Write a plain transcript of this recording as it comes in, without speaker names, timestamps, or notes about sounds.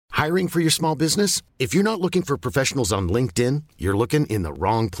Hiring for your small business? If you're not looking for professionals on LinkedIn, you're looking in the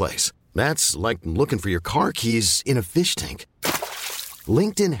wrong place. That's like looking for your car keys in a fish tank.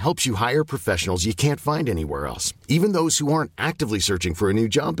 LinkedIn helps you hire professionals you can't find anywhere else, even those who aren't actively searching for a new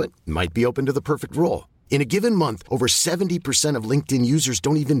job but might be open to the perfect role. In a given month, over 70% of LinkedIn users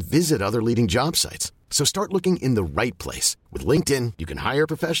don't even visit other leading job sites. So start looking in the right place. With LinkedIn, you can hire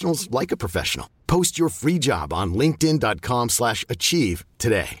professionals like a professional. Post your free job on linkedin.com/achieve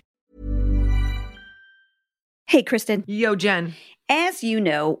today. Hey, Kristen. Yo, Jen. As you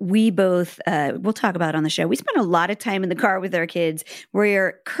know, we both, we'll talk about on the show, we spend a lot of time in the car with our kids.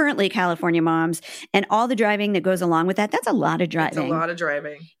 We're currently California moms, and all the driving that goes along with that, that's a lot of driving. It's a lot of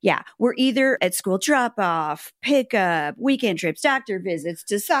driving. Yeah. We're either at school drop-off, pickup, weekend trips, doctor visits,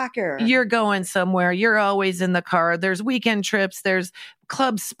 to soccer. You're going somewhere. You're always in the car. There's weekend trips. There's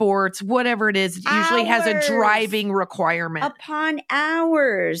club sports, whatever it is. It usually has a driving requirement. Upon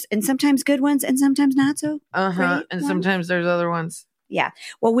hours. And sometimes good ones and sometimes not so great And ones. sometimes there's other ones. Yeah.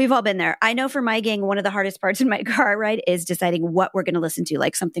 Well, we've all been there. I know for my gang, one of the hardest parts in my car ride is deciding what we're going to listen to,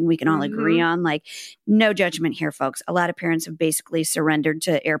 like something we can all agree on. Like, no judgment here, folks. A lot of parents have basically surrendered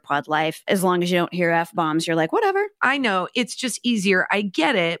to AirPod life. As long as you don't hear F-bombs, you're like, whatever. I know. It's just easier. I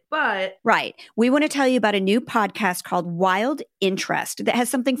get it, but... Right. We want to tell you about a new podcast called Wild Interest that has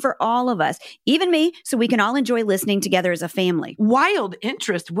something for all of us, even me, so we can all enjoy listening together as a family. Wild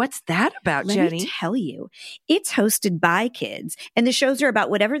Interest? What's that about, Let Jenny? me tell you. It's hosted by kids, and the shows are about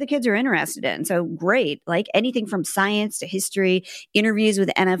whatever the kids are interested in. So great, like anything from science to history, interviews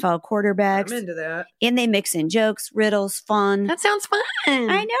with NFL quarterbacks. I'm into that. And they mix in jokes, riddles, fun. That sounds fun.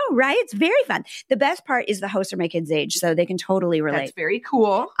 I know, right? It's very fun. The best part is the hosts are my kids' age, so they can totally relate. That's very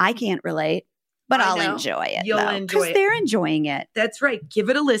cool. I can't relate, but I I'll know. enjoy it. You'll enjoy because it. they're enjoying it. That's right. Give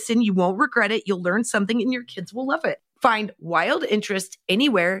it a listen. You won't regret it. You'll learn something and your kids will love it. Find Wild Interest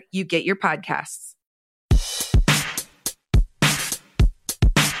anywhere you get your podcasts.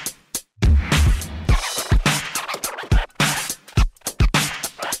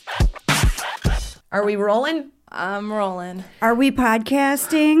 Are we rolling? I'm rolling. Are we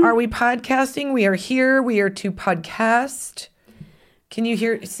podcasting? Are we podcasting? We are here. We are to podcast. Can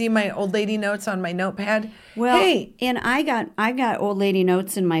you see my old lady notes on my notepad? Well, hey, and I got old lady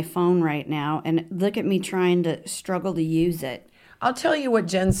notes in my phone right now, and look at me trying to struggle to use it. I'll tell you what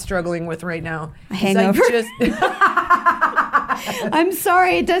Jen's struggling with right now. A hangover? I'm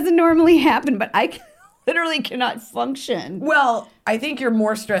sorry, it doesn't normally happen, but I literally cannot function. Well, I think you're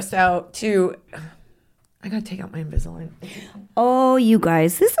more stressed out too. I gotta take out my Invisalign. Oh, you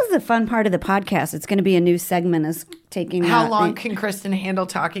guys, this is the fun part of the podcast. It's going to be a new segment is taking How out long can Kristen handle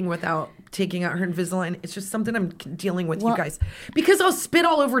talking without taking out her Invisalign? It's just something I'm dealing with, you guys. Because I'll spit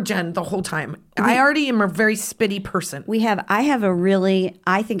all over Jen the whole time. I already am a very spitty person.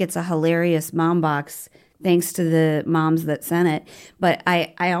 I think it's a hilarious mom box, thanks to the moms that sent it. But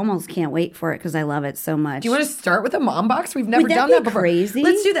I almost can't wait for it because I love it so much. Do you want to start with a mom box? We've never Would that done be that before. crazy?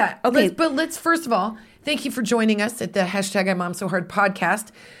 Let's do that. Okay. Let's first of all, thank you for joining us at the hashtag I'm Mom So Hard podcast.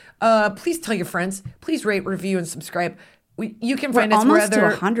 Please tell your friends. Please rate, review, and subscribe. You can find us almost wherever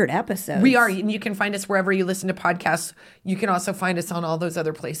to 100 episodes. we are, and you can find us wherever you listen to podcasts. You can also find us on all those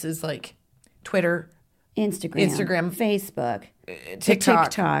other places like Twitter, Instagram, Facebook,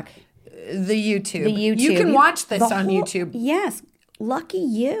 TikTok, the YouTube. You can watch this on YouTube. Yes, lucky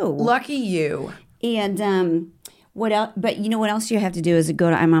you. Lucky you. And what else? But you know what else you have to do is go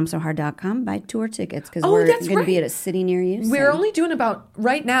to imomsohard.com, buy tour tickets because we're that's going to be right. at a city near you. We're soon. only doing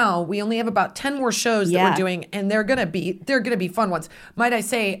right now, we only have about 10 more shows that we're doing, and they're gonna be fun ones. Might I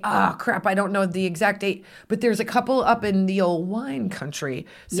say, crap, I don't know the exact date, but there's a couple up in the old wine country.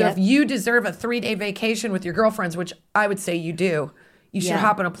 So if you deserve a 3-day vacation with your girlfriends, which I would say you do, you should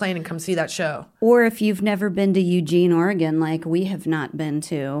hop on a plane and come see that show. Or if you've never been to Eugene, Oregon, like we have not been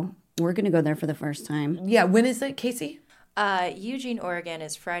to, we're going to go there for the first time. Yeah, when is it, Casey? Eugene, Oregon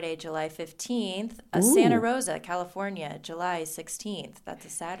is Friday, July 15th. Santa Rosa, California, July 16th. That's a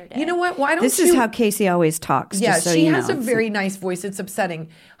Saturday. You know what? Why don't This is how Casey always talks. Yeah, just so she you has know. a very nice voice. It's upsetting.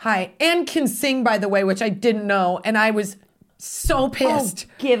 Hi. And can sing, by the way, which I didn't know. And I was so pissed.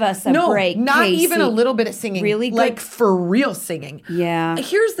 Oh, give us a break, not Casey. even a little bit of singing. Really good? Like for real singing. Yeah.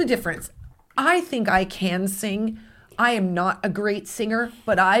 Here's the difference. I think I can sing. I am not a great singer,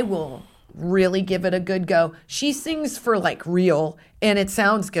 but I will really give it a good go. She sings for like real, and it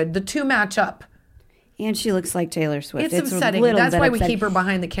sounds good. The two match up. And she looks like Taylor Swift. It's upsetting. A little That's bit why upsetting. we keep her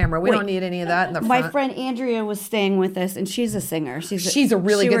behind the camera. We don't need any of that in the front. My friend Andrea was staying with us, and she's a singer. She's a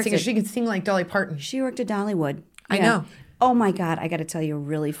really good worked singer. at- She can sing like Dolly Parton. She worked at Dollywood. I Yeah. know. Oh my God, I got to tell you a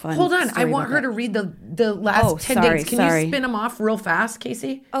really fun Hold on, I story want about her that. to read the last 10 dates. Can you spin them off real fast,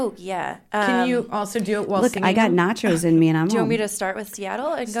 Casey? Oh, yeah. Can you also do it while Look, singing? I got them? nachos in me and I'm Do you want home. me to start with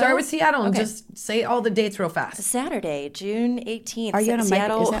Seattle and Start go? with Seattle and Okay. just say all the dates real fast. Saturday, June 18th. Are you on a mic?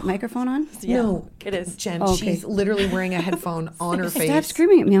 Seattle. Is that microphone on? Yeah, No, it is. Jen, Oh, okay. she's literally wearing a headphone on her face. Stop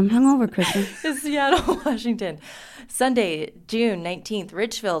screaming at me. I'm hungover, Kristen. Seattle, Washington. Sunday, June 19th,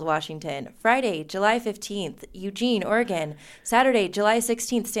 Richfield, Washington. Friday, July 15th, Eugene, Oregon. Saturday, July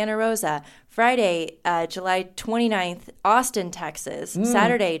 16th, Santa Rosa. Friday, July 29th, Austin, Texas.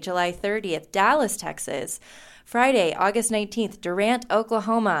 Saturday, July 30th, Dallas, Texas. Friday, August 19th, Durant,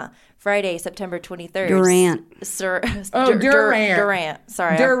 Oklahoma. Friday, September 23rd. Durant. Durant. Durant.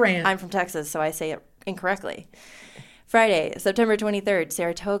 Sorry. Durant. I'm from Texas, so I say it incorrectly. Friday, September 23rd,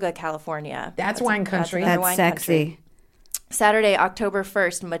 Saratoga, California. That's wine country. another That's wine sexy. country. Saturday, October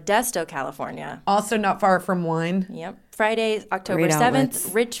 1st, Modesto, California. Also not far from wine. Yep. Friday, October Great 7th, outlets.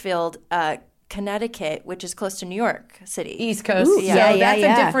 Richfield, Connecticut, which is close to New York City. East Coast. Ooh, So yeah, that's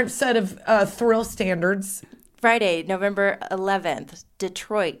yeah. a different set of thrill standards. Friday, November 11th,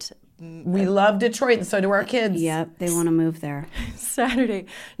 Detroit. We love Detroit, and so do our kids. Yep, they want to move there. Saturday,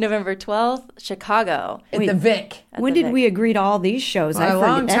 November 12th, Chicago. At the Vic. When did we agree to all these shows? A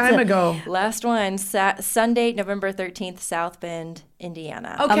long time ago. Last one, Sunday, November 13th, South Bend,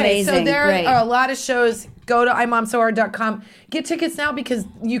 Indiana. Okay, so Amazing, there great. are a lot of shows. Go to imomsohard.com. Get tickets now because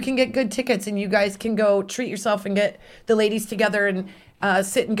you can get good tickets and you guys can go treat yourself and get the ladies together and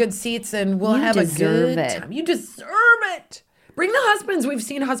sit in good seats and we'll You have a deserve good it. time. You deserve it. Bring the husbands. We've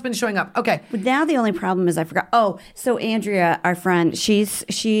seen husbands showing up. Okay. But now the only problem is I forgot. Oh, so Andrea, our friend, she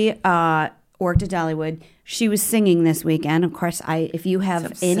worked at Dollywood. She was singing this weekend. Of course, if you have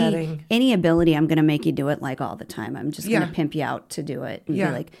upsetting. any ability, I'm going to make you do it like all the time. I'm just going Yeah. to pimp you out to do it and Yeah.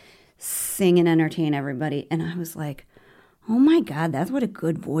 be like, sing and entertain everybody. And I was like, oh my God, that's what a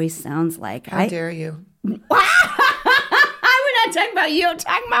good voice sounds like. How dare you? We're not talking about you. I'm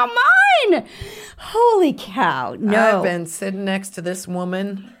talking about mine. Holy cow. No. I've been sitting next to this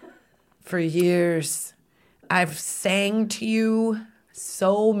woman for years. I've sang to you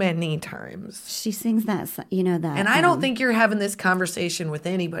so many times. She sings that, that. And I don't think you're having this conversation with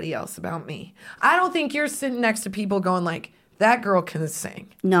anybody else about me. I don't think you're sitting next to people going like, that girl can sing.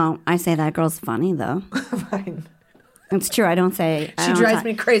 No, I say that girl's funny, though. Fine. It's true. I don't say. She drives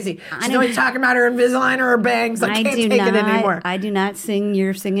me crazy. She's always talking about her Invisalign or her bangs. I can't take it anymore. I do not sing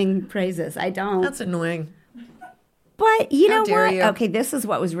your singing praises. I don't. That's annoying. But you How know dare what? you. Okay, this is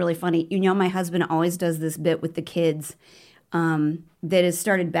what was really funny. You know, my husband always does this bit with the kids that has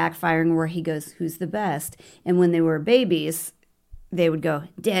started backfiring where he goes, who's the best? And when they were babies, they would go,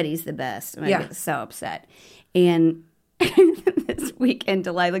 Daddy's the best. And I Yeah. get so upset. And this weekend,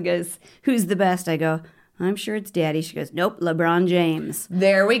 Delilah goes, who's the best? I go, I'm sure it's Daddy. She goes, nope, LeBron James.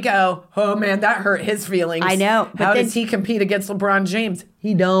 There we go. Oh man, that hurt his feelings. I know, but How then- does he compete against LeBron James?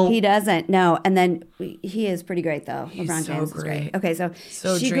 He don't. He doesn't. No. And then he is pretty great, though. He's LeBron so James is great. great. Okay,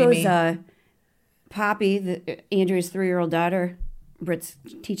 so she dreamy. goes, Poppy, Andrew's 3-year-old daughter, Britt's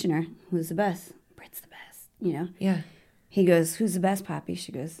teaching her, who's the best? Britt's the best, you know? Yeah. He goes, who's the best, Poppy?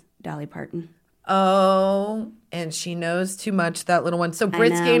 She goes, Dolly Parton. Oh, and she knows too much, that little one. So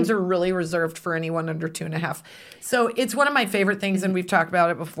Brit's know. games are really reserved for anyone under 2.5. So it's one of my favorite things, and we've talked about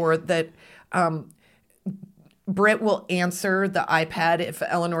it before, that Brit will answer the iPad if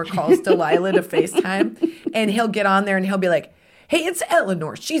Eleanor calls Delilah to FaceTime, and he'll get on there and he'll be like, hey, it's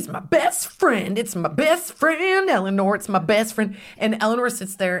Eleanor. She's my best friend. It's my best friend, Eleanor. It's my best friend. And Eleanor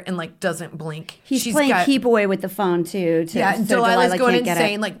sits there and like doesn't blink. He's She's playing got- keep away with the phone, too. Yeah, so Delilah's going can't get it.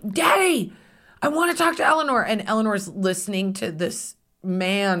 insane, like, Daddy, I want to talk to Eleanor. And Eleanor's listening to this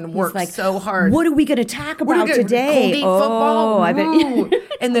man work like, so hard. What are we going to talk What are about you gonna- today? Colgate football? I bet. Ooh.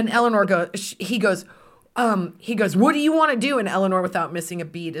 And then Eleanor goes, he goes, what do you want to do? And Eleanor, without missing a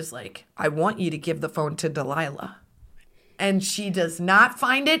beat, is like, I want you to give the phone to Delilah. And she does not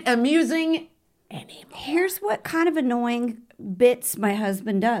find it amusing anymore. Here's what kind of annoying bits my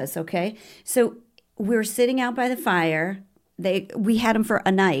husband does, okay? So we're sitting out by the fire. We had them for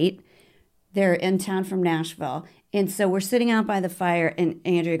a night. They're in town from Nashville. And so we're sitting out by the fire, and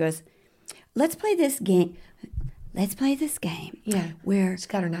Andrea goes, let's play this game. Let's play this game. Yeah. Where She's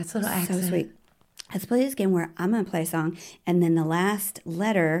got her nice little so accent. sweet. Let's play this game where I'm going to play a song, and then the last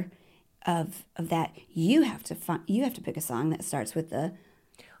letter of that you have to pick a song that starts with the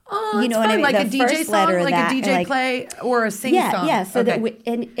Oh, you it's know what I fun. mean? Like The a DJ first song, letter of like that, a DJ like- play or a sing song. Yeah. So Okay. that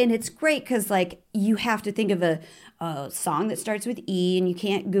and it's great because like you have to think of a song that starts with E, and you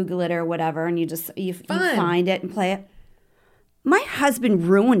can't Google it or whatever, and you Fun. find it and play it. My husband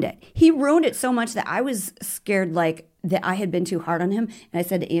ruined it. He ruined it so much that I was scared. Like that I had been too hard on him. And I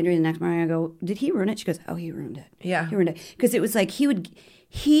said to Andrea the next morning, I go, did he ruin it? She goes, oh, he ruined it. Yeah. He ruined it. Because it was like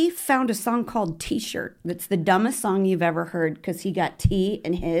he found a song called T-Shirt. That's the dumbest song you've ever heard because he got T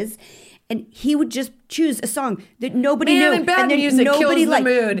in his. And he would just choose a song that nobody knew. And bad then music nobody kills the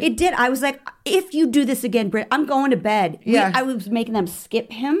mood. It did. I was like, if you do this again, Britt, I'm going to bed. Yeah. I was making them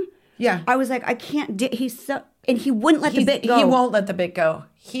skip him. Yeah. I was like, I can't. He's so... And he wouldn't let the bit go. He won't let the bit go.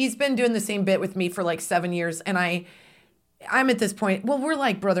 He's been doing the same bit with me for like 7 years. And I'm at this point, well, we're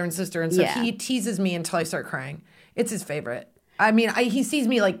like brother and sister. And so he teases me until I start crying. It's his favorite. I mean, he sees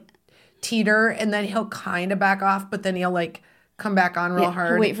me like teeter and then he'll kind of back off, but then he'll like come back on real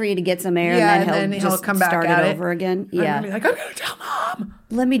hard. He'll wait for you to get some air and then he'll come back start at it over again. Yeah. I'm gonna be like, I'm going to tell Mom.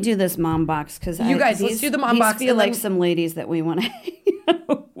 Let me do this mom box because you guys, let's do the mom box. These feel like some ladies that we want to hang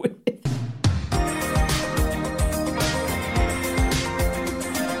out with.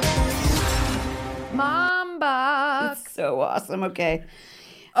 Mom box. It's so awesome. Okay.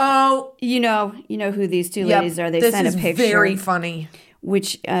 Oh, you know who these two ladies are. They sent a picture. This is very funny.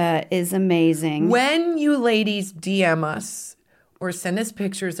 Which is amazing. When you ladies DM us or send us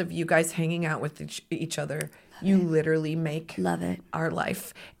pictures of you guys hanging out with each other, you literally make our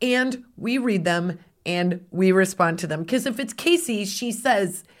life. And we read them and we respond to them. Because if it's Casey, she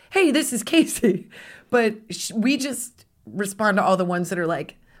says, hey, this is Casey. But we just respond to all the ones that are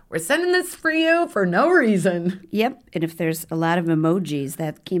like, we're sending this for you for no reason. Yep. And if there's a lot of emojis,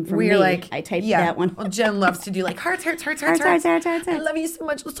 that came from We're me. like, I typed that one. Well, Jen loves to do like hearts. I love you so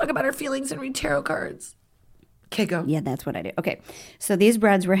much. Let's talk about our feelings and read tarot cards. Okay, go. Yeah, that's what I do. Okay. So these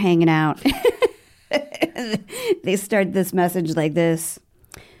broads were hanging out. They start this message like this.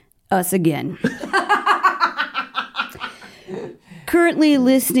 Us again. Currently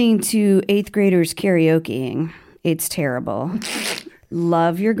listening to 8th graders karaokeing. It's terrible.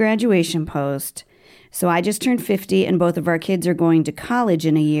 Love your graduation post. So I just turned 50 and both of our kids are going to college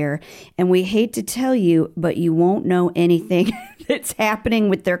in a year. And we hate to tell you, but you won't know anything that's happening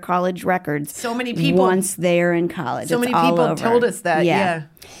with their college records. So many people. Once they're in college. So many people told us that. Yeah.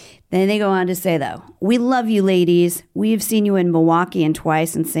 Then they go on to say, though, we love you, ladies. We've seen you in Milwaukee and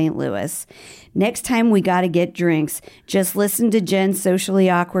twice in St. Louis. Next time we got to get drinks. Just listen to Jen's Socially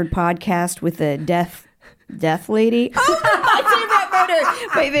Awkward podcast with a deaf lady.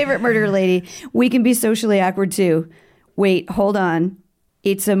 My favorite murder lady. We can be socially awkward too. Wait, hold on.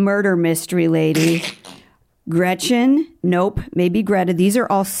 It's a murder mystery lady. Gretchen? Nope. Maybe Greta. These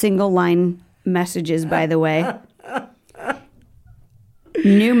are all single line messages, by the way.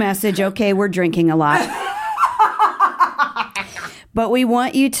 New message. Okay, we're drinking a lot. But we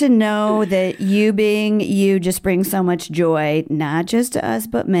want you to know that you being you just brings so much joy, not just to us,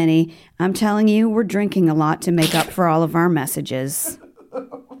 but many. I'm telling you, we're drinking a lot to make up for all of our messages.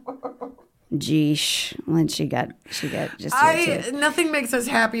 Geesh. When she got just nothing makes us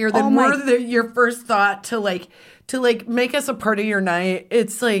happier than your first thought to make us a part of your night.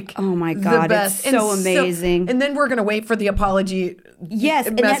 It's like, oh my God, the best. It's so amazing. And then we're going to wait for the apology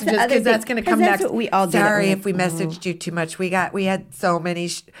messages because that's going to come next. What we all do. Sorry if we messaged you too much. We had so many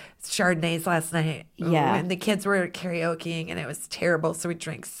Chardonnays last night. Yeah. And the kids were karaokeing and it was terrible. So we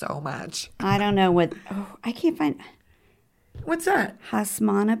drank so much. I don't know what, I can't find. What's that?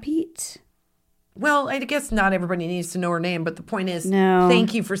 Hasmana Pete. Well, I guess not everybody needs to know her name, but the point is,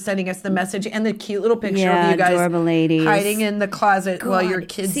 thank you for sending us the message and the cute little picture of you guys adorable ladies hiding in the closet while your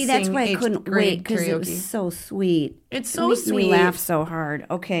kids See, sing that's why I couldn't wait because it was so sweet. It's so sweet. Me laugh so hard.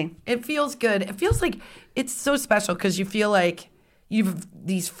 Okay. It feels good. It feels like it's so special because you feel like you've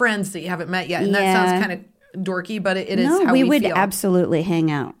these friends that you haven't met yet, and that sounds kind of dorky, but it is how we feel. We would absolutely hang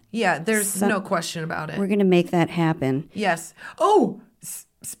out. Yeah, there's no question about it. We're going to make that happen. Yes. Oh,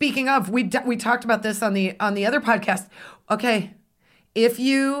 speaking of, we talked about this on the other podcast. Okay, if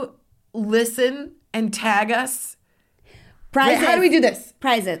you listen and tag us, prizes. Wait, how do we do this?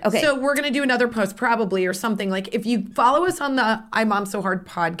 Prizes. Okay. So we're gonna do another post probably or something like if you follow us on the I Mom So Hard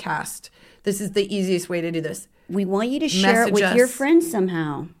podcast. This is the easiest way to do this. We want you to share it with your friends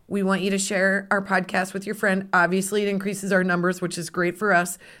somehow. We want you to share our podcast with your friend. Obviously, it increases our numbers, which is great for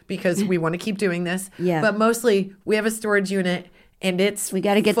us because we want to keep doing this. Yeah. But mostly, we have a storage unit, and we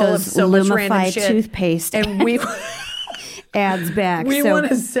got to get those so Lumify toothpaste and we ads back. We want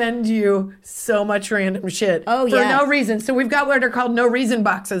to send you so much random shit for no reason. So we've got what are called no reason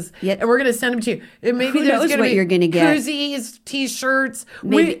boxes, and we're going to send them to you. And maybe Who there's knows going what to be you're going to get? Koozies, T-shirts,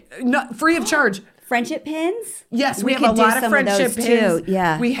 free of charge. Friendship pins? Yes, we have a lot of friendship pins. Too.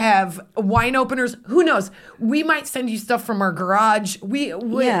 Yeah. We have wine openers. Who knows? We might send you stuff from our garage.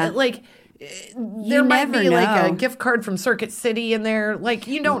 Like there might be like a gift card from Circuit City in there. Like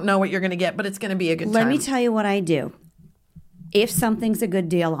you don't know what you're going to get, but it's going to be a good time. Let me tell you what I do. if something's a good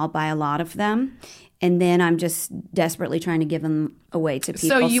deal, I'll buy a lot of them. And then I'm just desperately trying to give them away to people.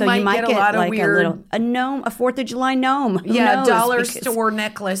 So you might get a lot of like weird... a gnome, a 4th of July gnome. Who knows? Dollar store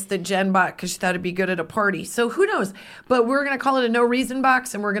necklace that Jen bought because she thought it'd be good at a party. So who knows? But we're going to call it a no reason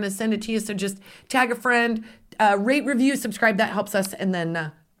box, and we're going to send it to you. So just tag a friend, rate, review, subscribe. That helps us. And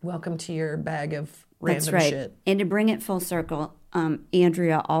then welcome to your bag of random shit. And to bring it full circle,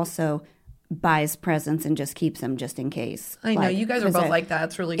 Andrea also buys presents and just keeps them just in case. I know. You guys are both like that.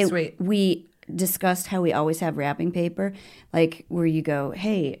 It's really sweet. We discussed how we always have wrapping paper, like where you go,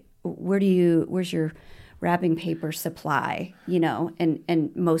 hey, where's your wrapping paper supply,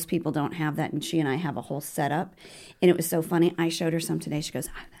 and most people don't have that, and she and I have a whole setup. And it was so funny. I showed her some today. She goes,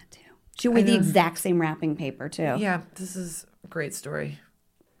 I have that too. She with the exact same wrapping paper too. Yeah, this is a great story.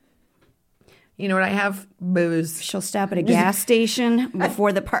 You know what I have? Booze. She'll stop at a gas station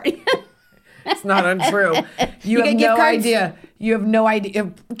before the party. It's not untrue. You have no idea. You have no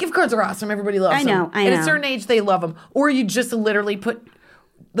idea. Gift cards are awesome. Everybody loves them. I know. At a certain age, they love them. Or you just literally put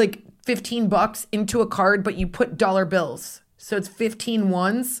like $15 into a card, but you put dollar bills. So it's 15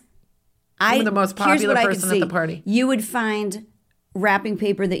 ones. I'm the most popular person at the party. You would find wrapping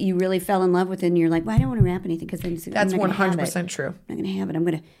paper that you really fell in love with, and you're like, well, I don't want to wrap anything because that's 100% true. I'm not going to have it. I'm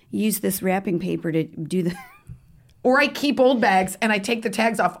going to use this wrapping paper to do the... Or I keep old bags and I take the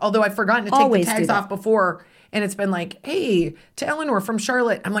tags off, although I've forgotten to take Always the tags off before. And it's been like, hey, to Eleanor from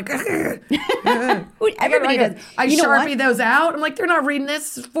Charlotte. I'm like, everybody does. I Sharpie those out. I'm like, they're not reading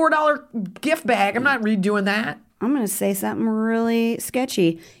this. It's a $4 gift bag. I'm not redoing that. I'm going to say something really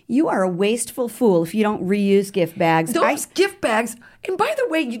sketchy. You are a wasteful fool if you don't reuse gift bags. Those gift bags. And by the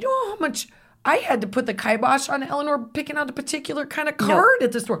way, you know how much I had to put the kibosh on Eleanor picking out a particular kind of card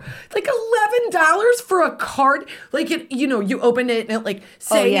at the store. Like $11 for a card. Like, you open it and it like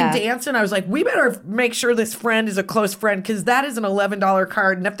sang and dance. And I was like, we better make sure this friend is a close friend because that is an $11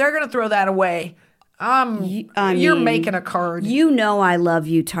 card. And if they're going to throw that away, you're making a card. You know I love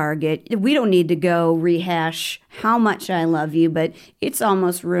you, Target. We don't need to go rehash how much I love you, but it's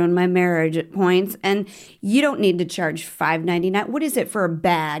almost ruined my marriage at points. And you don't need to charge $5.99. What is it for a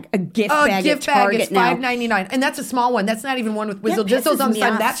bag? A gift bag at Target is $5.99, and that's a small one. That's not even one with whizzle jizzles on the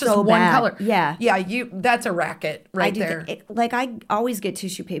side. That's just one color. Yeah, that's a racket there. I always get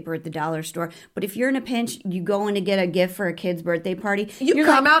tissue paper at the dollar store, but if you're in a pinch, you go in to get a gift for a kid's birthday party. You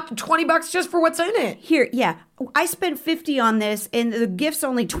come out $20 just for what's in it. Here, yeah. I spent $50 on this, and the gift's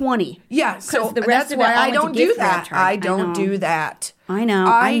only $20. Yeah, so the rest that's why I don't do that. I don't do that. I know.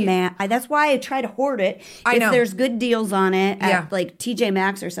 I'm mad. That's why I try to hoard it. I know. If there's good deals on it at like TJ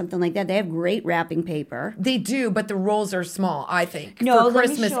Maxx or something like that, they have great wrapping paper. They do, but the rolls are small, I think, for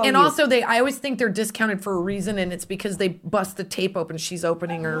Christmas. And also, I always think they're discounted for a reason, and it's because they bust the tape open. She's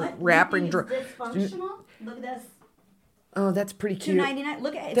opening her wrapping drawer. Dysfunctional? Look at this. Oh, that's pretty cute. $2.99.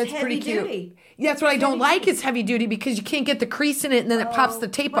 Look at it. It's that's heavy pretty cute. Duty. Yeah, that's what I don't like is heavy duty because you can't get the crease in it and then it pops the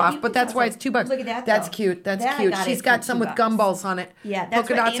tape off. But that's why it's $2. Look at that. That's cute. That's cute. She's got some with gumballs on it. Yeah, that's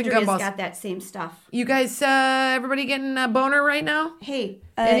polka dots what Andrea's got that same stuff. You guys, everybody getting a boner right now? Hey.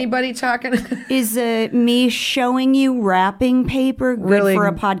 Anybody talking? Is me showing you wrapping paper good really, for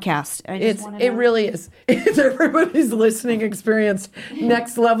a podcast? It really is. It's everybody's listening experience.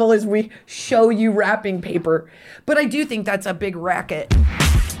 Next level is we show you wrapping paper. But I do think that's a big racket.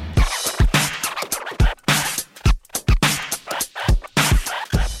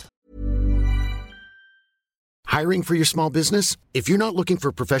 Hiring for your small business? If you're not looking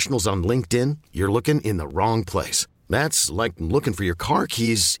for professionals on LinkedIn, you're looking in the wrong place. That's like looking for your car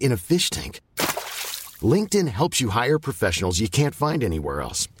keys in a fish tank. LinkedIn helps you hire professionals you can't find anywhere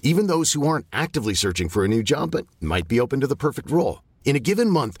else, even those who aren't actively searching for a new job but might be open to the perfect role. In a given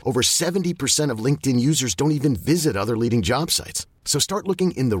month, over 70% of LinkedIn users don't even visit other leading job sites. So start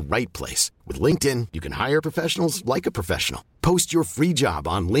looking in the right place. With LinkedIn, you can hire professionals like a professional. Post your free job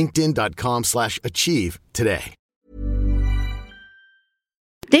on linkedin.com/achieve today.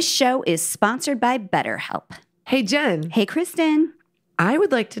 This show is sponsored by BetterHelp. Hey, Jen. Hey, Kristen. I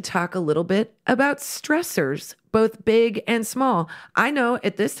would like to talk a little bit about stressors, both big and small. I know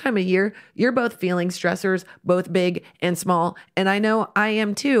at this time of year, you're both feeling stressors, both big and small. And I know I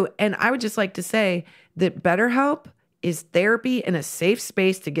am too. And I would just like to say that BetterHelp is therapy and a safe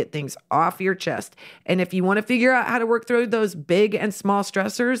space to get things off your chest. And if you want to figure out how to work through those big and small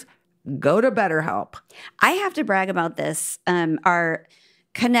stressors, go to BetterHelp. I have to brag about this, our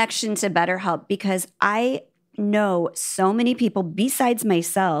connection to BetterHelp, because I know so many people besides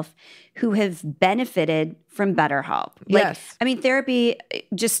myself who have benefited from BetterHelp. Yes. I mean, therapy,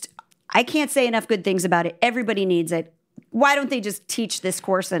 I can't say enough good things about it. Everybody needs it. Why don't they just teach this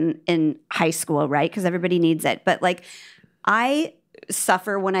course in high school, right? Because everybody needs it. But I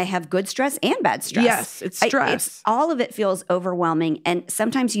suffer when I have good stress and bad stress. Yes, it's stress. All of it feels overwhelming. And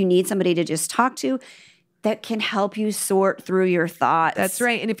sometimes you need somebody to just talk to that can help you sort through your thoughts. That's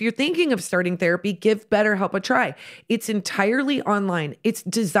right. And if you're thinking of starting therapy, give BetterHelp a try. It's entirely online. It's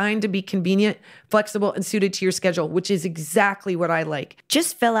designed to be convenient, flexible, and suited to your schedule, which is exactly what I like.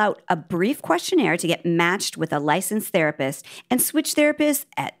 Just fill out a brief questionnaire to get matched with a licensed therapist and switch therapists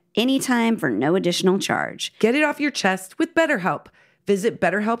at any time for no additional charge. Get it off your chest with BetterHelp. Visit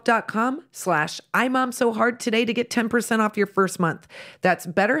BetterHelp.com/IMomSoHard today to get 10% off your first month. That's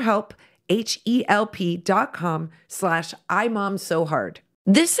BetterHelp, HELP.com/IMomSoHard.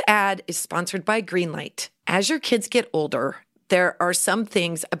 This ad is sponsored by Greenlight. As your kids get older, there are some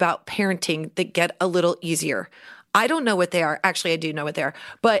things about parenting that get a little easier. I don't know what they are. Actually, I do know what they are.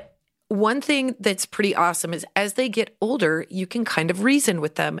 But one thing that's pretty awesome is as they get older, you can kind of reason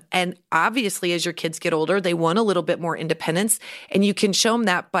with them. And obviously, as your kids get older, they want a little bit more independence. And you can show them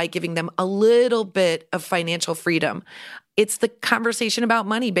that by giving them a little bit of financial freedom. It's the conversation about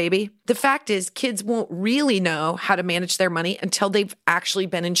money, baby. The fact is, kids won't really know how to manage their money until they've actually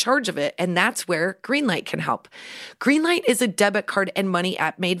been in charge of it. And that's where Greenlight can help. Greenlight is a debit card and money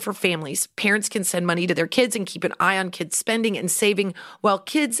app made for families. Parents can send money to their kids and keep an eye on kids' spending and saving, while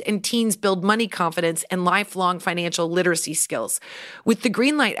kids and teens build money confidence and lifelong financial literacy skills. With the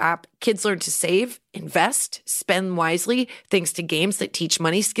Greenlight app, kids learn to save, invest, spend wisely, thanks to games that teach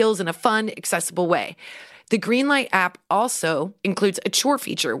money skills in a fun, accessible way. The Greenlight app also includes a chore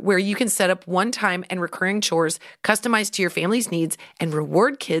feature where you can set up one-time and recurring chores customized to your family's needs and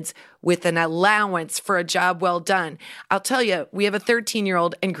reward kids with an allowance for a job well done. I'll tell you, we have a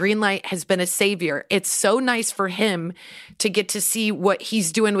 13-year-old and Greenlight has been a savior. It's so nice for him to get to see what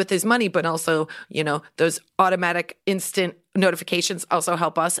he's doing with his money, but also, those automatic instant notifications also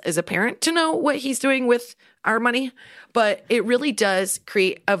help us as a parent to know what he's doing with our money. But it really does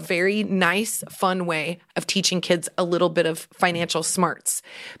create a very nice, fun way of teaching kids a little bit of financial smarts.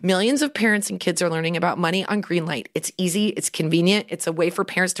 Millions of parents and kids are learning about money on Greenlight. It's easy, it's convenient, it's a way for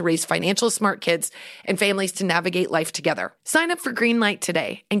parents to raise financial smart kids and families to navigate life together. Sign up for Greenlight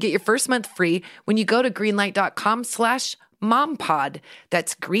today and get your first month free when you go to greenlight.com/mompod.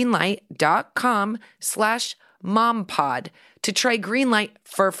 That's greenlight.com/mompod to try Greenlight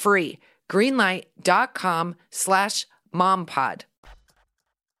for free. greenlight.com/mompod.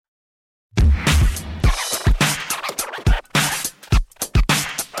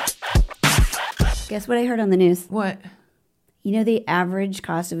 Guess what I heard on the news? What? You know the average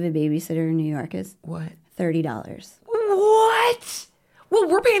cost of a babysitter in New York is? What? $30. What? Well,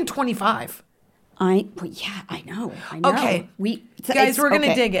 we're paying $25. I know. Okay. Guys, we're going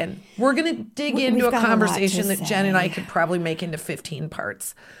to dig in. We're going to dig into a conversation that Jen and I could probably make into 15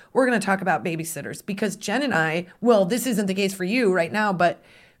 parts. We're going to talk about babysitters because Jen and I, well, this isn't the case for you right now, but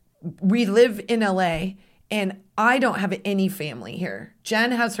we live in LA and I don't have any family here.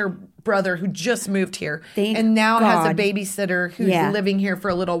 Jen has her brother who just moved here and now has a babysitter who's living here for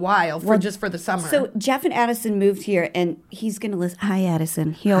a little while just for the summer. So Jeff and Addison moved here and he's going to listen. Hi,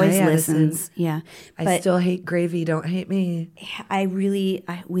 Addison. He always listens. Yeah. But I still hate gravy. Don't hate me.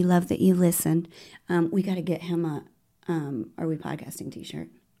 We love that you listen. We got to get him a Are We Podcasting t-shirt.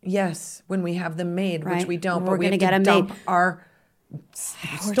 Yes, when we have them made, which we don't, we're but we have to dump made. Our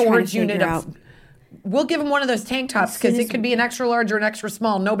storage unit of. We'll give him one of those tank tops because it could be an extra large or an extra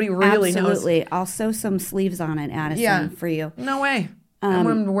small. Nobody really knows. Absolutely. I'll sew some sleeves on it, Addison, for you. No way. I'm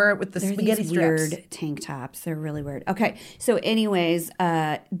going to wear it with the spaghetti strips. Weird tank tops. They're really weird. Okay. So anyways,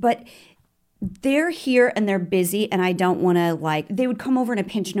 but they're here and they're busy and I don't want to they would come over in a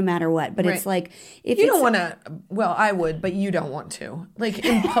pinch no matter what. But it's like, if you don't want to, well, I would, but you don't want to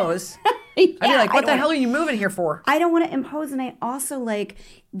impose. I'd be like, what the hell are you moving here for? I don't want to impose. And I also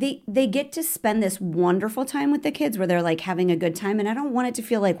they get to spend this wonderful time with the kids where they're having a good time. And I don't want it to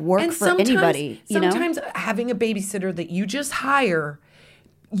feel like work for anybody. Sometimes having a babysitter that you just hire,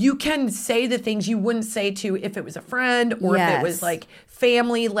 you can say the things you wouldn't say to if it was a friend or if it was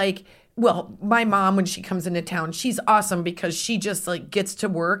family, well, my mom, when she comes into town, she's awesome because she just gets to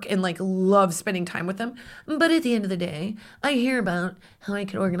work and loves spending time with them. But at the end of the day, I hear about how I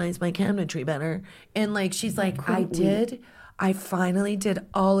could organize my cabinetry better. And she's like, I finally did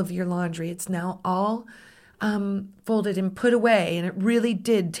all of your laundry. It's now all folded and put away. And it really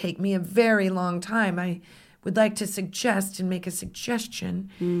did take me a very long time. I would like to suggest and make a suggestion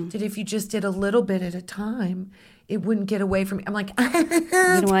that if you just did a little bit at a time, it wouldn't get away from me. I'm like, you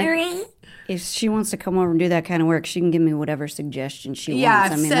know what? If she wants to come over and do that kind of work, she can give me whatever suggestion she wants.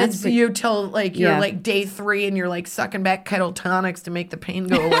 Yeah, says you till you're day 3 and you're sucking back kettle tonics to make the pain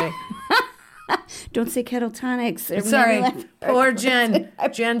go away. Don't say kettletonics. Sorry. Poor Jen.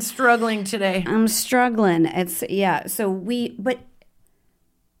 Jen's struggling today. I'm struggling. So we weren't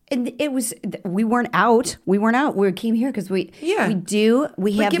out. We came here because we have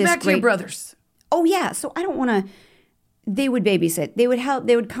get this back to your brothers. Oh yeah. So I don't want to. They would babysit. They would help.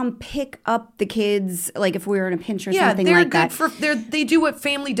 They would come pick up the kids, like if we were in a pinch or something like that. They do what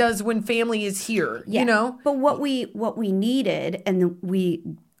family does when family is here. Yeah. You know. But what we needed, and we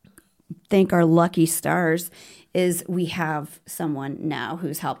thank our lucky stars, is we have someone now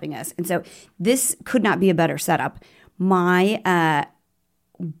who's helping us, and so this could not be a better setup. My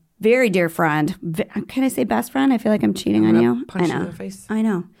very dear friend, can I say best friend? I feel like I'm cheating on you. Punch you in the face. I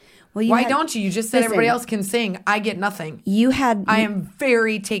know. Well, why don't you? You just said everybody else can sing. I get nothing. I am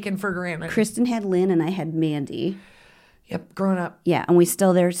very taken for granted. Kristen had Lynn and I had Mandy. Yep, growing up. Yeah, and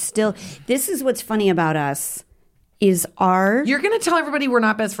this is what's funny about us is You're going to tell everybody we're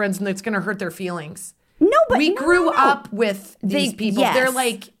not best friends and it's going to hurt their feelings. No, but we grew up with these people. Yes. They're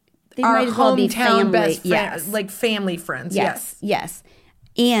like they our might as well be hometown best friends, yes. like family friends. Yes.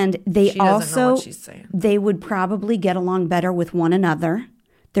 And they she doesn't know what she's saying. They would probably get along better with one another.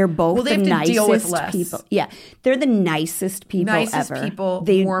 They're both they the have to deal with nicest less. people. Yeah, they're the nicest people Nicest ever. people,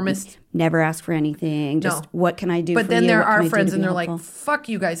 they warmest. Never ask for anything. Just what can I do? But for then you? there What can I are do friends, to and be they're helpful? like, "Fuck,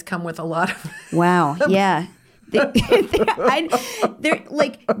 you guys come with a lot of." Wow. Yeah.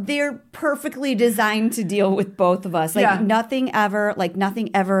 They're perfectly designed to deal with both of us. Nothing ever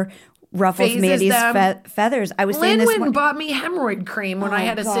ruffles Phases Mandy's feathers. I was saying Lynn this went and bought me hemorrhoid cream when I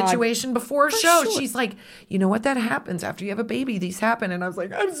had a situation before a show. sure. She's like, you know what? That happens after you have a baby. These happen. And I was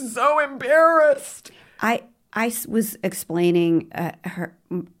like, I'm so embarrassed. I was explaining her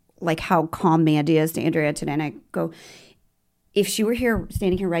like how calm Mandy is to Andrea today, and I go, if she were here,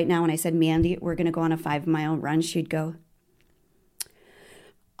 standing here right now, and I said, Mandy, we're going to go on a 5-mile run, she'd go,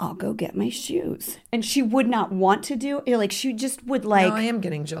 I'll go get my shoes. And she would not want to do it. Like, she just would like. No, I am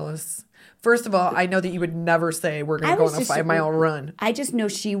getting jealous. First of all, I know that you would never say we're going to go on a 5-mile run. I just know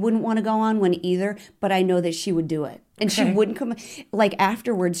she wouldn't want to go on one either, but I know that she would do it. And she wouldn't come, like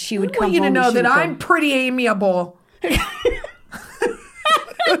afterwards, she would come home. I want you to know that I'm pretty amiable.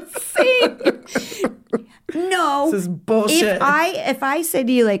 No. This is bullshit. If I said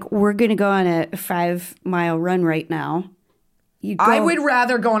to you, like, we're going to go on a 5-mile run right now, you go. I would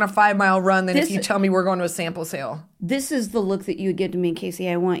rather go on a 5-mile run than if you tell me we're going to a sample sale. This is the look that you would give to me and Casey.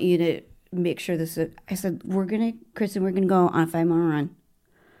 I want you to make sure this is. I said, Kristen, we're going to go on a 5-mile run.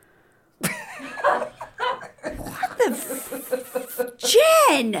 What the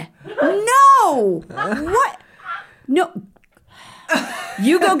Jen! No! What? No.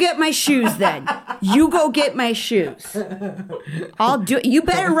 You go get my shoes then. You go get my shoes. I'll do it. You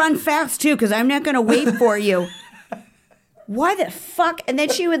better run fast too, because I'm not going to wait for you. Why the fuck? And then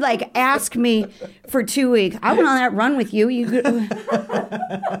she would like ask me for 2 weeks. I went on that run with you.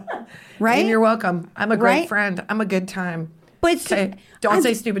 Right? And you're welcome. I'm a great friend. I'm a good time. But don't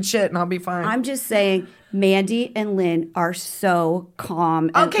say stupid shit and I'll be fine. I'm just saying, Mandy and Lynn are so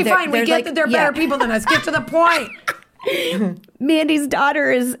calm. Okay, fine. We get that they're better people than us. Get to the point. Mandy's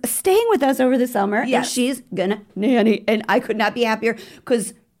daughter is staying with us over the summer. Yes. And she's gonna nanny. And I could not be happier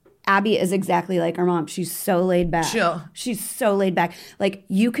because Abby is exactly like our mom. She's so laid back. Chill. She's so laid back. Like,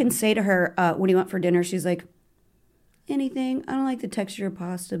 you can say to her, what do you want for dinner? She's like, anything. I don't like the texture of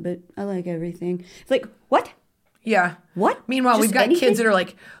pasta, but I like everything. It's like, what? Yeah. What? Meanwhile, Just we've got anything? kids that are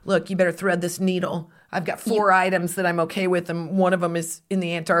like, look, you better thread this needle. I've got 4 items that I'm okay with, and one of them is in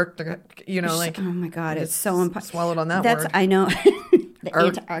the Antarctica. You know, like, oh my God, it's so important. Swallowed on that That's word. I know. The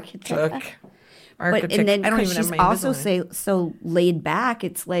Antarctica. But and then I don't because even she's have my also Invisalign. so laid back,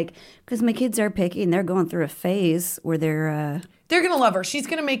 it's like because my kids are picky and they're going through a phase where they're gonna love her. She's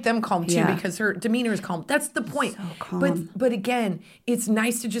gonna make them calm too Yeah. because her demeanor is calm. That's the point. So calm. But again, it's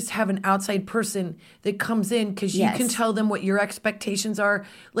nice to just have an outside person that comes in because you can Yes. tell them what your expectations are.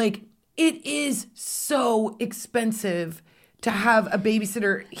 Like, it is so expensive to have a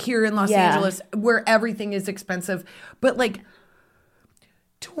babysitter here in Los Yeah. Angeles where everything is expensive. But like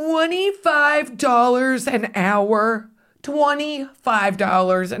 $25 an hour.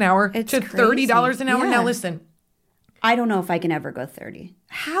 $25 an hour It's to $30 an hour. crazy. Now Yeah. listen. I don't know if I can ever go 30.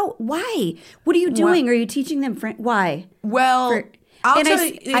 How? Why? What are you doing? Are you teaching them why? Well, I'll and tell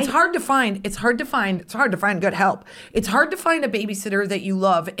you, it's hard to find. It's hard to find good help. It's hard to find a babysitter that you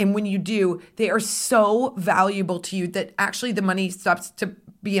love. And when you do, they are so valuable to you that actually the money stops to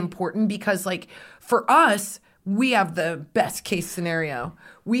be important because, like, for us, we have the best case scenario.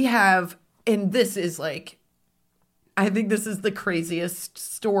 We have, and this is like, I think this is the craziest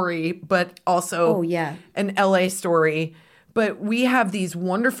story, but also Oh, yeah. an LA story. But we have these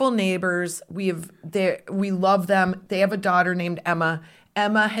wonderful neighbors. We love them. They have a daughter named Emma.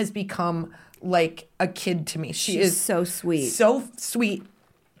 Emma has become like a kid to me. She's is so sweet. So sweet.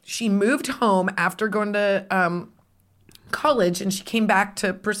 She moved home after going to college, and she came back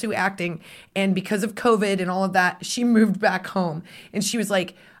to pursue acting. And because of COVID and all of that, she moved back home. And she was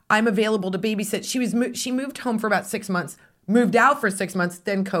like, I'm available to babysit. She moved home for about 6 months. Moved out for 6 months,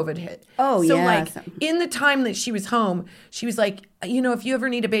 then COVID hit. Oh, so yeah. like in the time that she was home, she was like, if you ever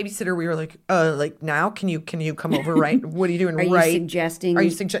need a babysitter, we were like now, can you come over, right? What are you doing, right? Are you suggesting?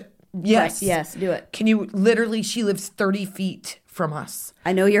 Yes. Right, yes, do it. Can you literally, she lives 30 feet from us.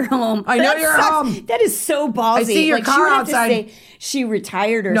 I know you're home. I know you're home. That is so ballsy. I see your car outside. She would have to say she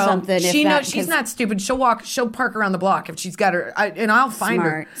retired or something. She's not stupid. She'll park around the block if she's got her, and I'll find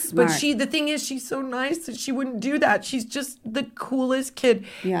her. Smart. But the thing is, she's so nice that she wouldn't do that. She's just the coolest kid.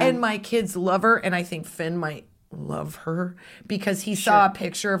 Yeah. And my kids love her, and I think Finn might love her because he saw a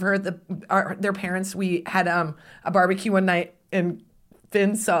picture of her. Their parents, we had a barbecue one night, and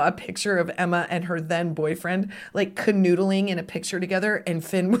Finn saw a picture of Emma and her then boyfriend like canoodling in a picture together, and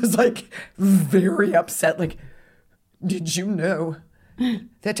Finn was like very upset. Like, did you know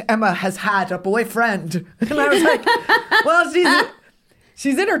that Emma has had a boyfriend? And I was like, well,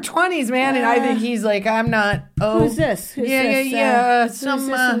 she's in her 20s, man. And I think he's like, I'm not. Oh, who's this? Who's this? Who's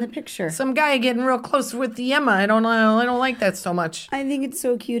this in the picture? Some guy getting real close with the Emma. I don't know. I don't like that so much. I think it's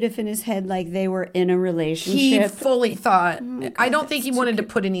so cute if in his head like they were in a relationship. He fully thought. I don't think he wanted to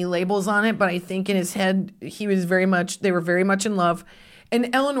put any labels on it, but I think in his head they were very much in love.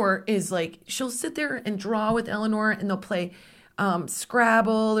 And Eleanor is like, she'll sit there and draw with Eleanor, and they'll play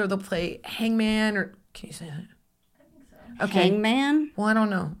Scrabble, or they'll play Hangman, or can you say that? Okay. Hangman? Well, I don't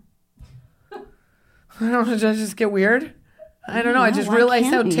know. Does that just get weird? I don't know. I just realized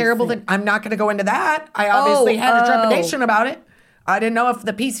how terrible that I'm not going to go into that. I obviously had a trepidation about it. I didn't know if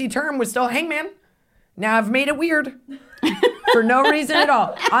the PC term was still Hangman. Now I've made it weird for no reason at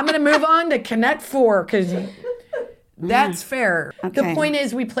all. I'm going to move on to Connect 4 because that's fair. Okay. The point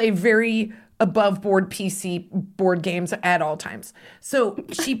is we play very above board PC board games at all times. So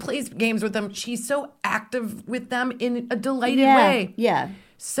she plays games with them. She's so active with them in a delighted way. Yeah.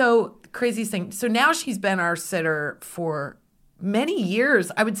 So craziest thing. So now she's been our sitter for many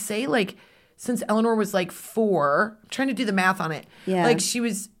years. I would say like since Eleanor was like 4. I'm trying to do the math on it. Yeah. Like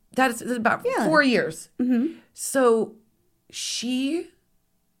that's about 4 years. Mm-hmm. So she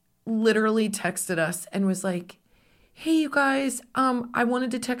literally texted us and was like, hey, you guys, I wanted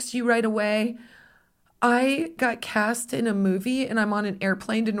to text you right away. I got cast in a movie and I'm on an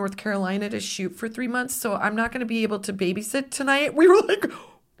airplane to North Carolina to shoot for 3 months, so I'm not going to be able to babysit tonight. We were like,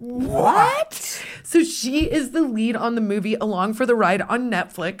 what? So she is the lead on the movie Along for the Ride on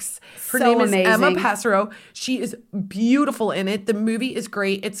Netflix. Her name is Emma Passero. She is beautiful in it. The movie is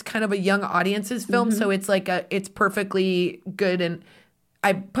great. It's kind of a young audience's film, so it's like it's perfectly good. And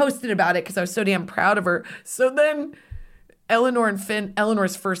I posted about it because I was so damn proud of her. So then Eleanor and Finn,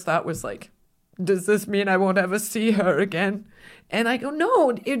 Eleanor's first thought was like, does this mean I won't ever see her again? And I go,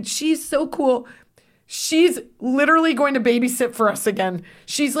 no, she's so cool. She's literally going to babysit for us again.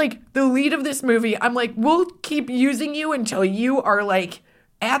 She's like the lead of this movie. I'm like, we'll keep using you until you are like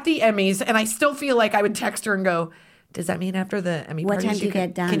at the Emmys. And I still feel like I would text her and go, does that mean after the Emmy what parties time do you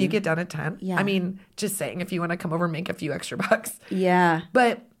get done? Can you get done at 10? Yeah. I mean, just saying, if you want to come over and make a few extra bucks. Yeah.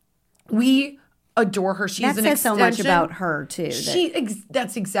 But we adore her. She's that an says extension. so much about her too.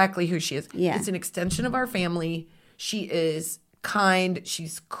 That's exactly who she is. Yeah. It's an extension of our family. She is kind.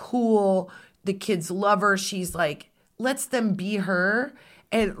 She's cool. The kids love her. She's like, lets them be her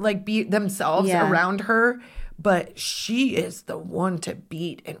and like be themselves around her. But she is the one to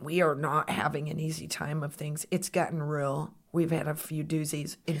beat, and we are not having an easy time of things. It's gotten real. We've had a few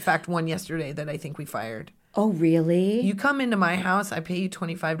doozies. In fact, one yesterday that I think we fired. Oh, really? You come into my house, I pay you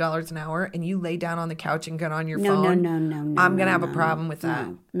 $25 an hour, and you lay down on the couch and get on your phone. No. I'm going to have a problem with that.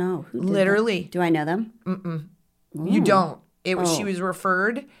 No. Who did literally. that? Do I know them? You don't. She was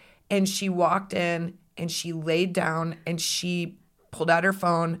referred, and she walked in, and she laid down, and she pulled out her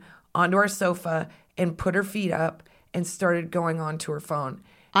phone onto our sofa and put her feet up and started going onto her phone.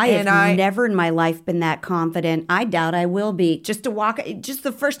 I have never in my life been that confident. I doubt I will be. Just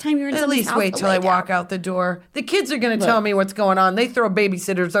the first time you're in somebody's house. At least wait till I walk out the door. The kids are going to tell me what's going on. They throw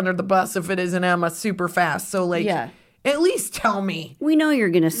babysitters under the bus if it isn't Emma super fast. So at least tell me. We know you're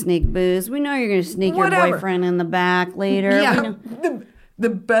going to sneak booze. We know you're going to sneak your boyfriend in the back later. Yeah. The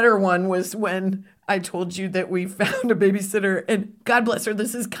better one was when I told you that we found a babysitter, and God bless her,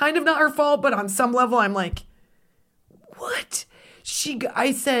 this is kind of not her fault, but on some level I'm like, what?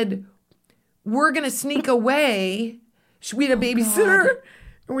 I said, we're going to sneak away we had a babysitter.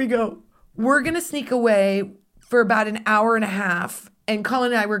 And we go, we're going to sneak away for about an hour and a half. And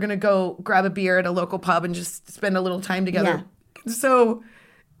Colin and I were going to go grab a beer at a local pub and just spend a little time together. Yeah. So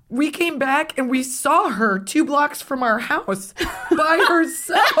we came back and we saw her 2 blocks from our house by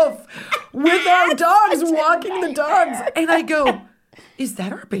herself with our dogs, walking the dogs. And I go, is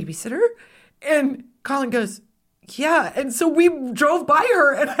that our babysitter? And Colin goes, yeah. And so we drove by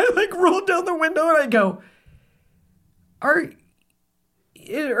her and I like rolled down the window and I go, are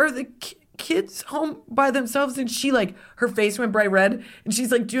the kids home by themselves? And she like, her face went bright red and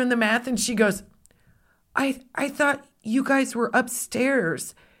she's like doing the math and she goes, I thought you guys were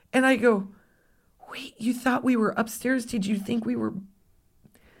upstairs. And I go, wait, you thought we were upstairs? Did you think we were?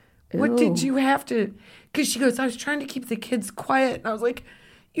 What did you have to? Because she goes, I was trying to keep the kids quiet. And I was like,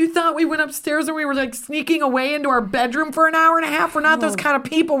 you thought we went upstairs and we were like sneaking away into our bedroom for an hour and a half? We're not those kind of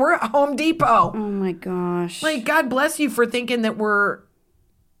people. We're at Home Depot. Oh my gosh. Like, God bless you for thinking that we're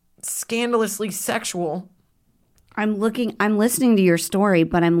scandalously sexual. I'm listening to your story,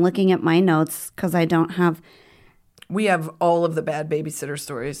 but I'm looking at my notes because I don't have. We have all of the bad babysitter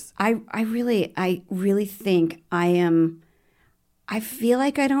stories. I really think I feel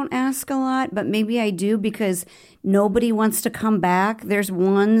like I don't ask a lot, but maybe I do because nobody wants to come back. There's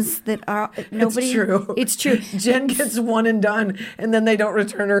ones that are nobody. It's true. It's true. Jen gets one and done, and then they don't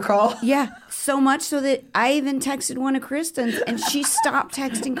return her call. Yeah, so much so that I even texted one of Kristen's, and she stopped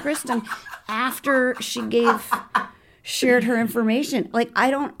texting Kristen after she shared her information. Like,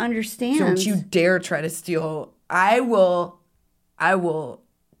 I don't understand. Don't you dare try to steal. I will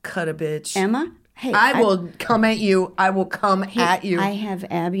cut a bitch. Emma? Hey, I will come at you. I will come at you. I have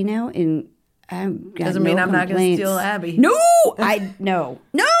Abby now, and I've got doesn't mean I'm not going to steal Abby. No,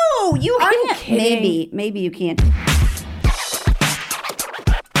 you can't. I'm kidding. Maybe you can't.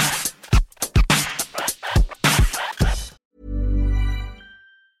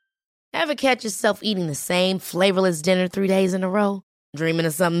 Ever catch yourself eating the same flavorless dinner 3 days in a row? Dreaming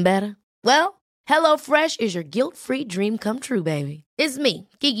of something better? Well, HelloFresh is your guilt-free dream come true, baby. It's me,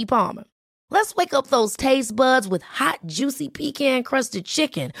 Keke Palmer. Let's wake up those taste buds with hot, juicy pecan-crusted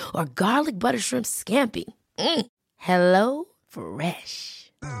chicken or garlic butter shrimp scampi. Hello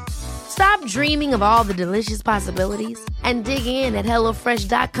Fresh. Stop dreaming of all the delicious possibilities and dig in at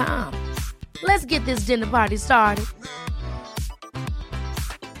HelloFresh.com. Let's get this dinner party started.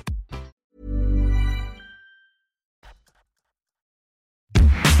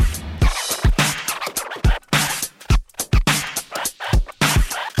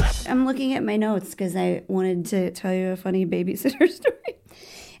 I'm looking at my notes because I wanted to tell you a funny babysitter story.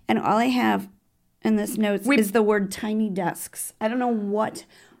 And all I have in this notes is the word tiny desks. I don't know what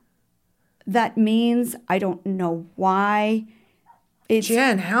that means. I don't know why.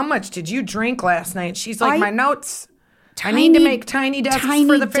 Jen, how much did you drink last night? She's like, my notes. I need to make tiny desks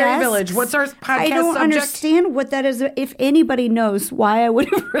for the Fairy Village. What's our podcast subject? I don't understand what that is. If anybody knows why I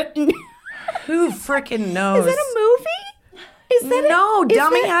would have written. Who frickin' knows? Is that a movie?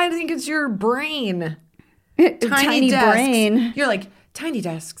 Dummy. I think it's your brain. Tiny desks. Brain. You're like, tiny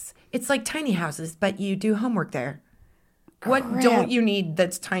desks. It's like tiny houses, but you do homework there. What don't you need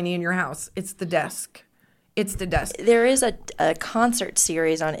that's tiny in your house? It's the desk. It's the desk. There is a concert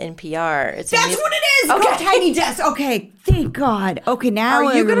series on NPR. That's what it is. Okay. Tiny desk. Okay. Thank God. Okay, now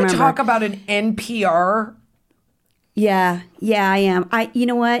Are you going to talk about an NPR? Yeah, I am. You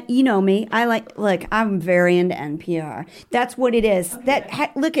know what? You know me. I'm very into NPR. That's what it is.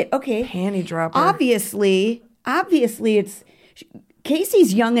 Panty dropper. Obviously, it's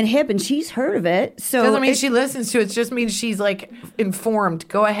Casey's young and hip, and she's heard of it. So doesn't mean she listens to it. It just means she's like informed.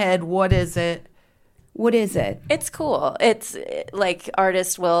 Go ahead. What is it? What is it? It's cool. It's like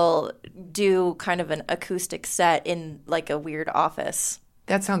artists will do kind of an acoustic set in like a weird office.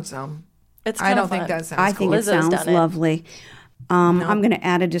 That sounds dumb. I don't think that sounds I cool. think it sounds lovely. I'm going to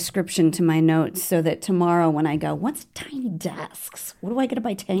add a description to my notes so that tomorrow when I go, what's tiny desks? What do I get to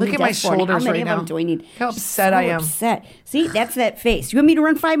buy tiny desks for? Look at my shoulders How many right of now. them do I need? How upset I am. Upset. See, that's that face. You want me to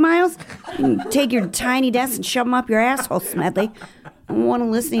run 5 miles? You can take your tiny desks and shove them up your asshole, Smedley. I don't want to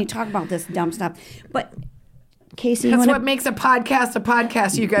listen to you talk about this dumb stuff. But Casey, that's what makes a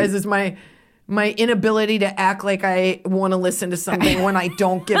podcast, you guys, is my inability to act like I want to listen to something when I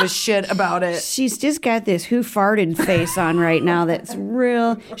don't give a shit about it. She's just got this who farted face on right now that's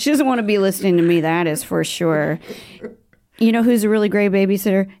real. She doesn't want to be listening to me, that is for sure. You know who's a really great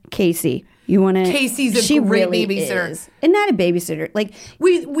babysitter? Casey. Casey's a great babysitter. Is. And not a babysitter. Like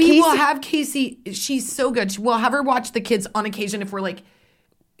we will have Casey. She's so good. We'll have her watch the kids on occasion if we're like,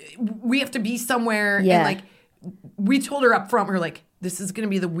 we have to be somewhere. Yeah. And like, we told her up front, we're like, this is going to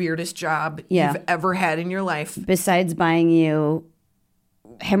be the weirdest job Yeah. you've ever had in your life. Besides buying you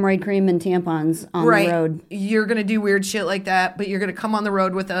hemorrhoid cream and tampons on the road. You're going to do weird shit like that, but you're going to come on the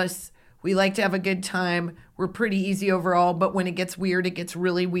road with us. We like to have a good time. We're pretty easy overall, but when it gets weird, it gets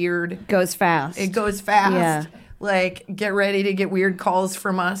really weird. Goes fast. It goes fast. Yeah. Like, get ready to get weird calls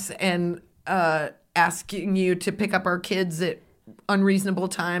from us and asking you to pick up our kids at unreasonable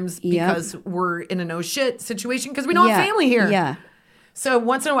times because we're in a no shit situation because we don't have family here. Yeah. So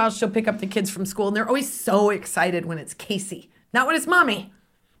once in a while, she'll pick up the kids from school, and they're always so excited when it's Casey, not when it's mommy.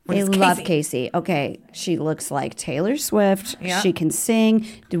 They love Casey. Okay, she looks like Taylor Swift. Yeah. She can sing.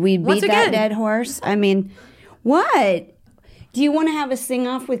 Did we Once beat that again. dead horse? I mean, what? Do you want to have a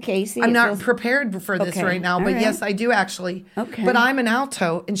sing-off with Casey? I'm It not feels- prepared for this Okay, right now, all but right. yes, I do actually. Okay. But I'm an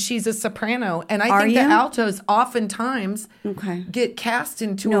alto and she's a soprano, and I Are think that you? altos oftentimes Okay. get cast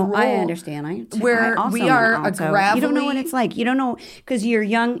into a No, role. I understand. where I also we am an are a alto. gravelly. You don't know what it's like. You don't know because you're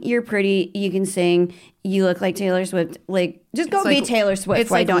young, you're pretty, you can sing, you look like Taylor Swift. Like, just go It's be like- Taylor Swift. It's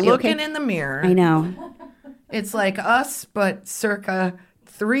Why like don't you? looking Okay? in the mirror. I know. It's like us, but circa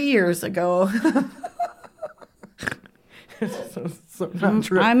 3 years ago. so not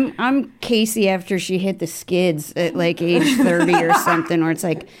true. I'm Casey after she hit the skids at like age 30 or something, where it's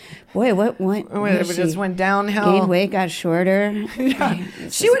like, boy, what It she just went downhill. gained weight, got shorter.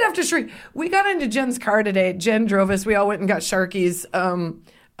 She would have to shrink. We got into Jen's car today. Jen drove us. We all went and got Sharky's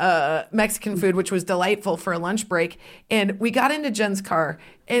Mexican food, which was delightful for a lunch break. And we got into Jen's car,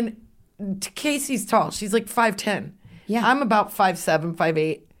 and Casey's tall. She's like 5'10". Yeah. I'm about 5'7",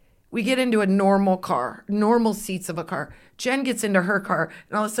 5'8". We get into a normal car, normal seats of a car. Jen gets into her car,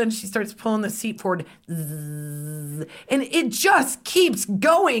 and all of a sudden she starts pulling the seat forward. Zzz, and it just keeps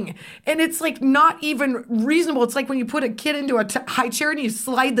going. And it's like not even reasonable. It's like when you put a kid into a high chair and you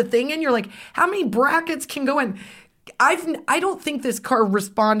slide the thing in, you're like, how many brackets can go in? I don't think this car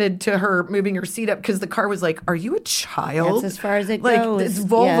responded to her moving her seat up because the car was like, "Are you a child?" That's as far as it like, goes. This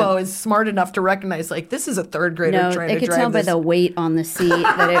Volvo Yeah. is smart enough to recognize like this is a third grader No, trying they to could drive tell by this. the weight on the seat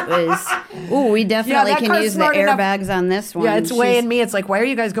that it was. Ooh, we definitely that can car's use the smart enough. airbags on this one. Yeah, it's She's- weighing me. It's like, why are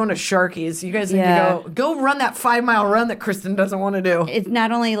you guys going to Sharky's? You guys need Yeah. to go run that 5-mile run that Kristen doesn't want to do. It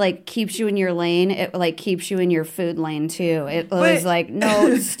not only like keeps you in your lane, it like keeps you in your food lane too. It was like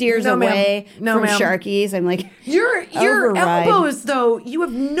no steers No, ma'am. away No, from ma'am. Sharky's. I'm like Your override. elbows, though, you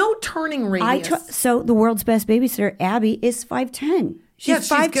have no turning radius. So the world's best babysitter, Abby, is 5'10". She's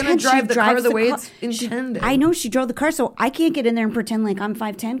gonna 5'10". drive She the car drives the way car. it's intended. I know she drove the car, so I can't get in there and pretend like I'm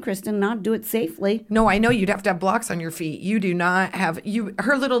 5'10", Kristen, not do it safely. No, I know you'd have to have blocks on your feet. You do not have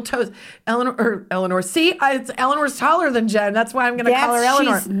her little toes. Eleanor. See, Eleanor's taller than Jen. That's why I'm going to call her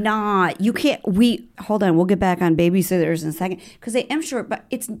Eleanor. She's not. You can't. Hold on. We'll get back on babysitters in a second because I am short, but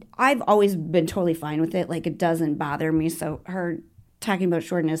I've always been totally fine with it. Like it doesn't bother me. So her talking about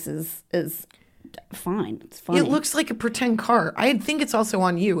shortness is fine. It's fine. It looks like a pretend car. I think it's also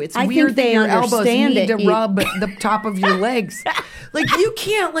on you. It's I weird think that they your elbows understand need it. to rub the top of your legs. Like you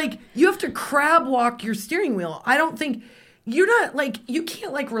can't you have to crab walk your steering wheel. I don't think you're not you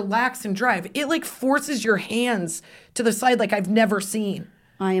can't relax and drive. It forces your hands to the side like I've never seen.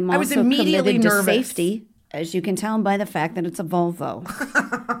 I am I was also immediately committed nervous. to safety, as you can tell by the fact that it's a Volvo.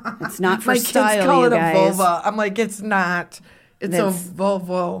 It's not for My style, kids call you it guys. a Volvo. I'm like, it's not. It's That's- a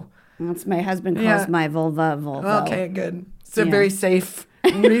Volvo. That's my husband calls Yeah. my Volvo Volvo. Okay, good. It's a Yeah. very safe,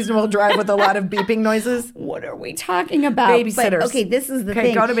 reasonable drive with a lot of beeping noises. What are we talking about? Babysitters. But, okay, this is the Okay,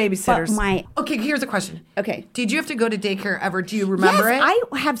 thing. go to babysitters. But Okay, here's a question. Okay. Did you have to go to daycare ever? Do you remember yes, it?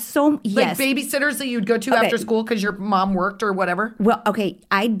 I have so yes. Babysitters that you'd go to Okay. after school because your mom worked or whatever? Well, okay,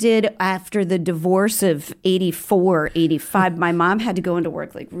 I did after the divorce of 84, 85. My mom had to go into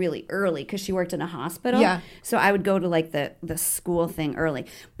work really early because she worked in a hospital. Yeah. So I would go to the school thing early.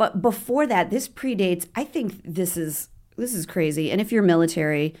 But before that, this predates, I think this is crazy. And if you're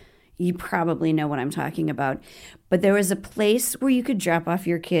military, you probably know what I'm talking about. But there was a place where you could drop off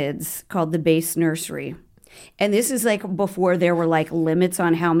your kids called the base nursery. And this is before there were limits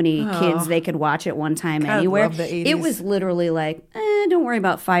on how many kids they could watch at one time anywhere. love the 80s. It was literally don't worry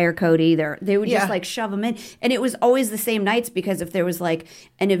about fire code either. They would Yeah. just shove them in. And it was always the same nights because if there was an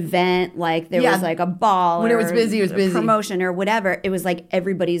event, there Yeah. was a ball When it or was busy, it was a busy. promotion or whatever, it was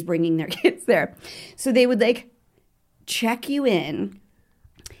everybody's bringing their kids there. So they would check you in.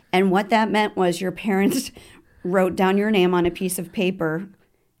 And what that meant was your parents wrote down your name on a piece of paper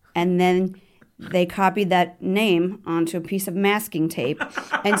and then they copied that name onto a piece of masking tape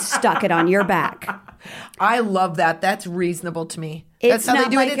and stuck it on your back. I love that. That's reasonable to me. It's That's how they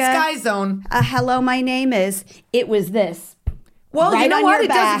not do it like at a- Sky Zone. Hello, my name is. It was this. Well, right you know on what? your It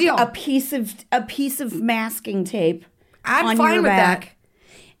back, does deal. a piece of masking tape. I'm on fine your with back.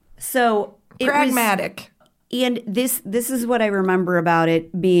 that. So it Pragmatic. and this is what I remember about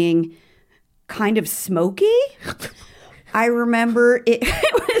it being kind of smoky. I remember it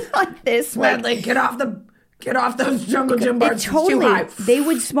was like this. Like, get off those jungle gym bars. Totally. It's too high. They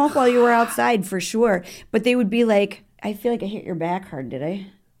would smoke while you were outside for sure. But they would be like, I feel like I hit your back hard, did I?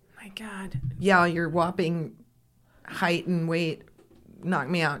 My God. Yeah, your whopping height and weight knocked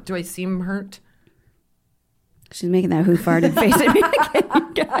me out. Do I seem hurt? She's making that who farted face at me again,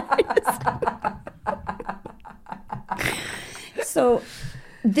 you guys. So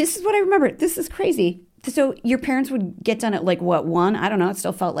this is what I remember. This is crazy. So your parents would get done at like what, 1? I don't know. It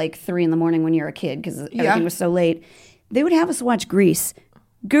still felt like 3 a.m. when you were a kid because everything was so late. They would have us watch Grease.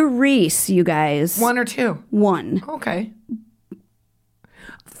 Grease, you guys. 1 or 2? 1. Okay.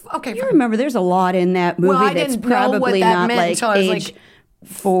 Okay. You remember there's a lot in that movie I that's didn't know what probably that not meant like until I was age like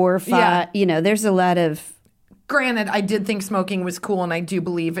 4 or 5. Yeah. You know, there's a lot of... Granted, I did think smoking was cool, and I do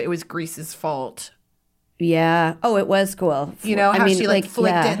believe it was Grease's fault. Yeah. Oh, it was cool. You know how she like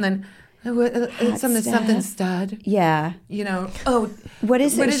flicked yeah. it and then something stud. Yeah. You know. What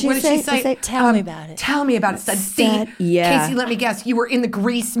is it? What did she say? Tell me about it. Tell me about it. Stud. See, Stud, yeah. Casey, let me guess. You were in the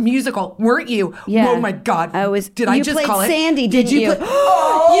Grease musical, weren't you? Yeah. Oh my God. I was. Did you I just played call it? Sandy, didn't you? Play,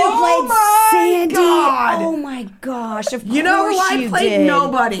 oh, you played my Sandy. God. Oh my gosh! Of You know who course I you played? did.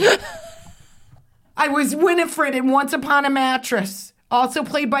 Nobody. I was Winifred in Once Upon a Mattress, also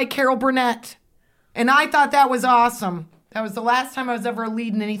played by Carol Burnett. And I thought that was awesome. That was the last time I was ever a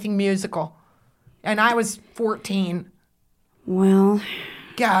lead in anything musical. And I was 14. Well,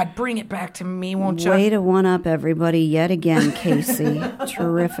 God, bring it back to me, won't you? way to one up everybody yet again, Casey.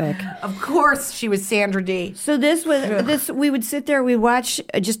 Terrific. Of course she was Sandra Dee. So this was this. We would sit there. We'd watch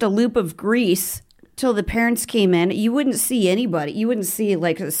just a loop of Grease till the parents came in. You wouldn't see anybody. You wouldn't see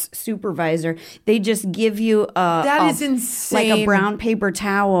like a supervisor. They just give you That is insane. like a brown paper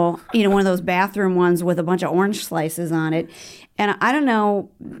towel. You know, one of those bathroom ones with a bunch of orange slices on it. And I don't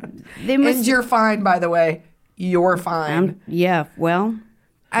know. They must. And you're fine, by the way. You're fine. Yeah. Well.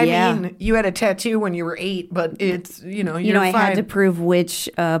 I yeah. mean, you had a tattoo when you were 8, but it's, you're I fine. had to prove which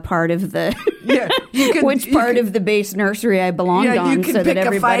part of the you could, of the base nursery I belonged you on, could so pick that a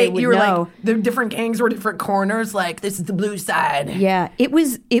everybody fight. would You were know. like, the different gangs were different corners. Like, this is the blue side. Yeah, it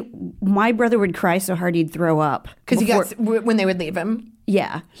was. My brother would cry so hard he'd throw up Because when they would leave him.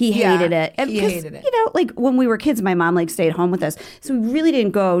 Yeah, he hated it. He hated it. You know, like when we were kids, my mom like stayed home with us, so we really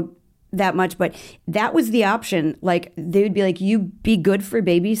didn't go that much. But that was the option. Like they would be like, "You be good for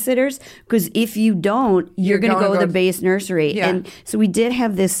babysitters, because if you don't, you're going to go to the base nursery." Yeah. And so we did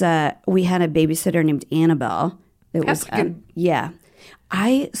have this. We had a babysitter named Annabelle. That That's was good. yeah.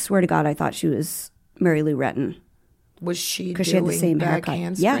 I swear to God, I thought she was Mary Lou Retton. Was she Because she had the same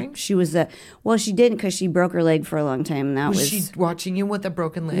haircut. Yeah, she was well, she didn't because she broke her leg for a long time. And that Was she watching you with a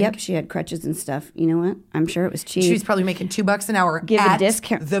broken leg? Yep, she had crutches and stuff. You know what? I'm sure it was cheap. She was probably making $2 an hour. Give a at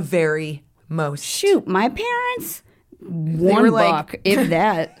discount. The very most. Shoot, my parents, were $1, like- if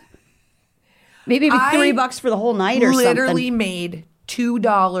that. Maybe it'd be $3 for the whole night or literally something. made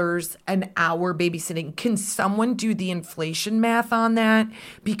 $2 an hour babysitting. Can someone do the inflation math on that?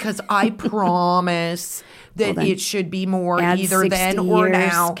 Because I promise that it should be more add either 60 then or years.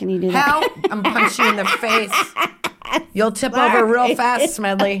 now. Can you do that? How? I'm punching you in the face. You'll tip over real fast,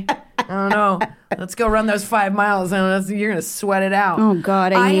 Smedley. I don't know. Let's go run those 5 miles. And you're going to sweat it out. Oh,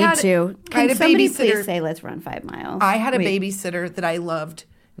 God, I need to. I had Can a somebody babysitter. please say, let's run 5 miles? I had a babysitter that I loved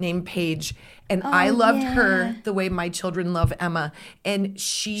named Paige, and I loved her the way my children love Emma. And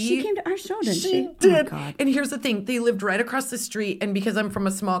She came to our show, didn't she? She did. Oh, God. And here's the thing. They lived right across the street, and because I'm from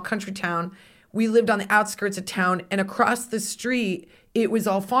a small country town, we lived on the outskirts of town, and across the street, it was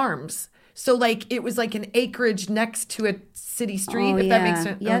all farms. So, like, it was like an acreage next to a city street, if that makes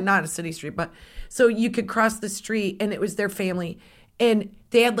sense. Yep. Or not a city street, but so you could cross the street, and it was their family. And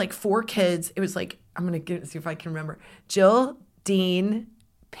they had like 4 kids. It was like, I'm going to see if I can remember. Jill, Dean,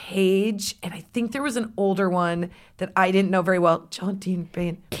 Paige, and I think there was an older one that I didn't know very well. Jill, Dean,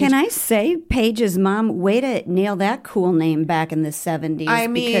 Paige. Can I say Paige's mom, way to nail that cool name back in the 70s. I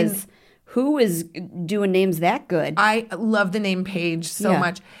mean- because who is doing names that good? I love the name Paige so Yeah.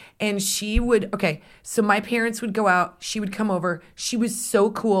 much. And she would, so my parents would go out. She would come over. She was so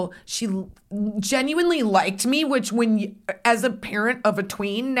cool. She genuinely liked me, which as a parent of a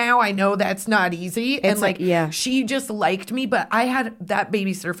tween now, I know that's not easy. And like, yeah. she just liked me. But I had that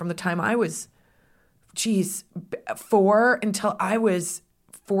babysitter from the time I was, 4 until I was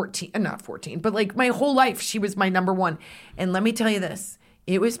 14, not 14, but like my whole life, she was my number one. And let me tell you this,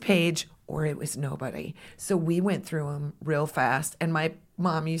 it was Paige or it was nobody. So we went through them real fast. And my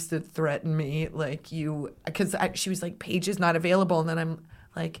mom used to threaten me, like, because she was like, Paige is not available. And then I'm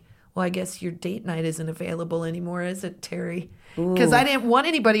like, well, I guess your date night isn't available anymore, is it, Terry? Because I didn't want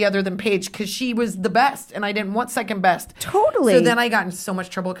anybody other than Paige because she was the best and I didn't want second best. Totally. So then I got in so much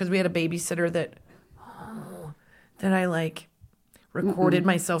trouble because we had a babysitter that I like recorded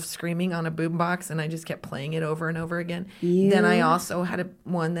myself screaming on a boombox and I just kept playing it over and over again. Then I also had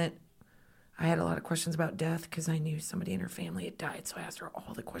one that I had a lot of questions about death because I knew somebody in her family had died. So I asked her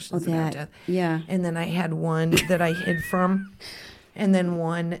all the questions about death. Yeah. And then I had one that I hid from. And then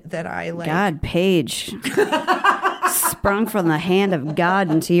one that I like. God, Paige. Sprung from the hand of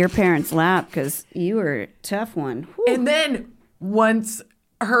God into your parents' lap because you were a tough one. Whew. And then once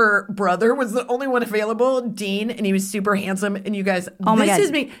her brother was the only one available, Dean, and he was super handsome. And you guys, this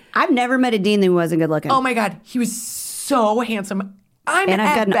is me. I've never met a Dean that wasn't good looking. Oh my God. He was so handsome. And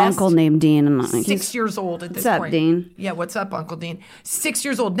I've got an uncle named Dean. And 6 years old at this point. What's up, Dean? Yeah, what's up, Uncle Dean? 6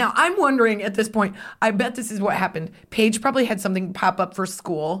 years old. Now, I'm wondering at this point, I bet this is what happened. Paige probably had something pop up for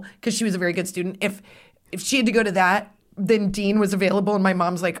school because she was a very good student. If she had to go to that, then Dean was available and my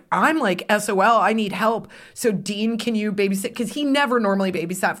mom's like, I'm like SOL, I need help. So Dean, can you babysit? Because he never normally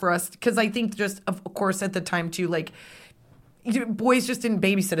babysat for us. Because I think just, of course, at the time too, like boys just didn't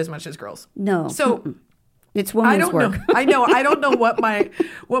babysit as much as girls. No. So it's women's work. I know. I don't know what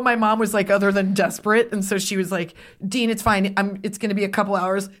my mom was like other than desperate. And so she was like, Dean, it's fine. It's going to be a couple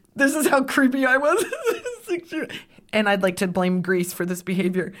hours. This is how creepy I was. And I'd like to blame Grease for this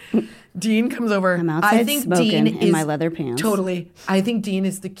behavior. Dean comes over. I'm outside I think smoking Dean in my leather pants. Totally. I think Dean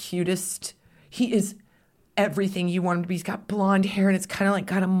is the cutest. He is everything you want him to be. He's got blonde hair and it's kind of like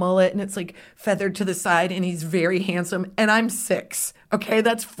got a mullet and it's like feathered to the side and he's very handsome. And I'm 6. Okay,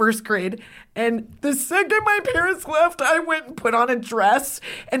 that's first grade. And the second my parents left, I went and put on a dress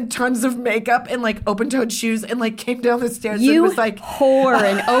and tons of makeup and like open-toed shoes and like came down the stairs and was like, whore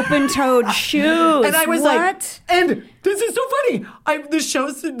in open-toed shoes. And I was what? like, and this is so funny.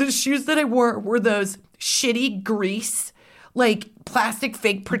 The shoes that I wore were those shitty Grease, like plastic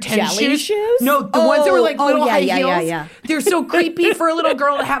fake pretend Jelly shoes? No, the ones that were like little high heels. Yeah. They're so creepy for a little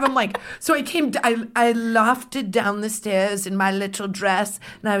girl to have them like. So I lofted down the stairs in my little dress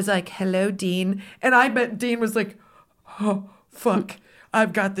and I was like, hello, Dean. And I bet Dean was like, oh, fuck.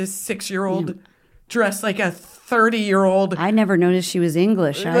 I've got this 6-year-old dressed like a 30-year-old. I never noticed she was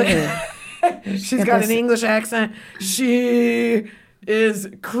English either. She's got an English accent. She is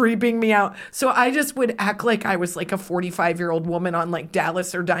creeping me out. So I just would act like I was like a 45-year-old woman on like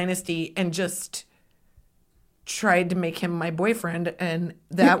Dallas or Dynasty and just tried to make him my boyfriend. And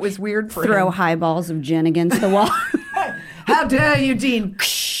that was weird for him. Throw high balls of gin against the wall. How dare you, Dean?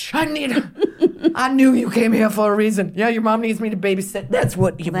 I knew you came here for a reason. Yeah, your mom needs me to babysit. That's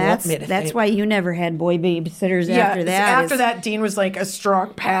what you want me to That's think. why you never had boy babysitters after that. After that, Dean was like a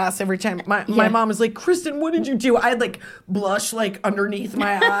strong pass every time. My mom was like, Kristen, what did you do? I had like blush like underneath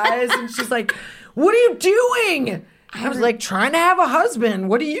my eyes. And she's like, what are you doing? I was like, trying to have a husband.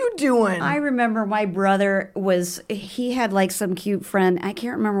 What are you doing? I remember my brother he had like some cute friend. I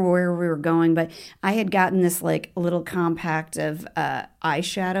can't remember where we were going, but I had gotten this like little compact of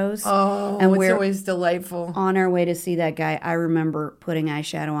eyeshadows. Oh, and it's always delightful. On our way to see that guy, I remember putting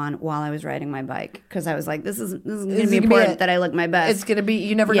eyeshadow on while I was riding my bike because I was like, this is going to be important that I look my best. It's going to be,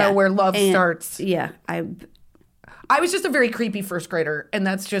 you never know where love starts. Yeah. I was just a very creepy first grader, and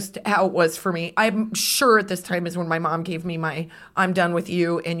that's just how it was for me. I'm sure at this time is when my mom gave me my I'm done with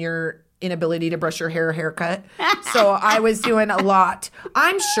you and your inability to brush your hair haircut. So I was doing a lot.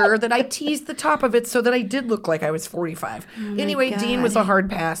 I'm sure that I teased the top of it so that I did look like I was 45. Anyway, God. Dean was a hard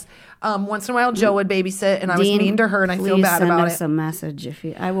pass. Once in a while, Joe would babysit, and I was mean to her, and I feel bad about it. Please send us a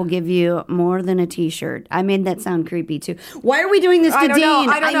message. I will give you more than a T-shirt. I made that sound creepy, too. Why are we doing this to Dean?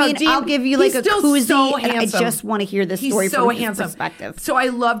 I don't know. Dean, I'll give you like a koozie, so and I just want to hear this story from his perspective. So I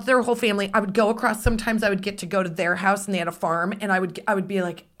loved their whole family. I would go across. Sometimes I would get to go to their house, and they had a farm, and I would be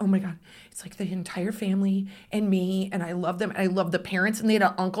like, oh, my God. It's like the entire family and me, and I love them. And I love the parents, and they had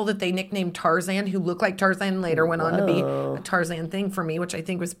an uncle that they nicknamed Tarzan, who looked like Tarzan and later went on to be a Tarzan thing for me, which I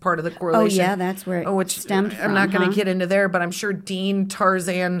think was part of the correlation. Oh, yeah, that's where it stemmed from. I'm not going to get into there, but I'm sure Dean,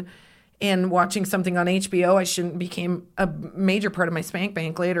 Tarzan, and watching something on HBO, I shouldn't became a major part of my spank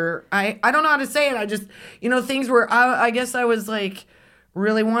bank later. I don't know how to say it. I just, things where I guess I was like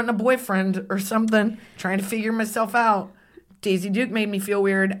really wanting a boyfriend or something, trying to figure myself out. Daisy Duke made me feel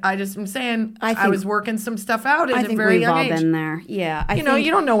weird. I just am saying I was working some stuff out at a very young age. I think we've all been there. Yeah. You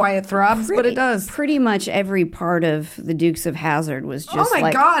don't know why it throbs, but it does. Pretty much every part of the Dukes of Hazzard was just oh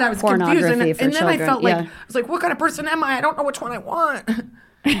my God, I was confused. And then children. I felt like, I was like, what kind of person am I? I don't know which one I want.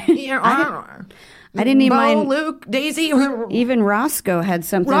 I don't know. I didn't even Bo, mind. Luke, Daisy. Even Roscoe had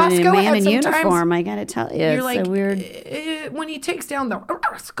something in Roscoe a man had in sometimes- uniform. I gotta tell you, You're it's like, so weird. when he takes down the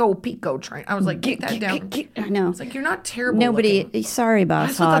Roscoe Pico train, I was like, get that down. I know. It's like, you're not terrible Nobody. looking. Sorry, I boss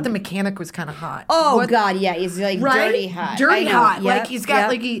also thought hog. the mechanic was kind of hot. Oh What- God, yeah, he's like right? dirty hot. Dirty I know. hot. Yep, Like he's got, yep.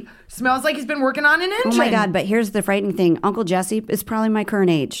 like he smells like he's been working on an engine. Oh my God! But here's the frightening thing: Uncle Jesse is probably my current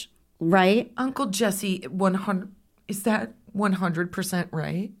age, right? Uncle Jesse, 100, is that 100%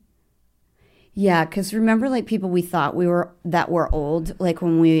 right? Yeah, because remember, like people we thought were old, like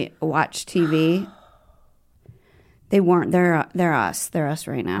when we watched TV. They weren't. They're us. They're us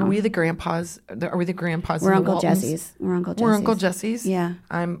right now. Are we the grandpas? Are we the grandpas? We're and the Uncle Waltons? Jesse's. We're Uncle Jesse's. We're Uncle Jesse's? Yeah.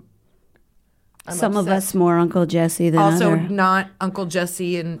 I'm Some of upset. us more Uncle Jesse than Also, other. not Uncle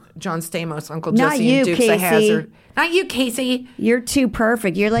Jesse and John Stamos. Uncle Not Jesse you, and Dukes Casey. of Hazzard. Not you, Casey. You're too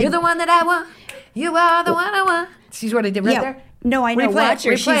perfect. You're like You're the one that I want. You are the one I want. See what I did right yeah. there? No, I know. Replay Watch it,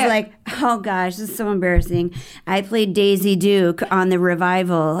 her. replay She's it. like, oh gosh, this is so embarrassing. I played Daisy Duke on the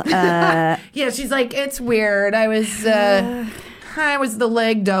revival. Yeah, she's like, it's weird. I was the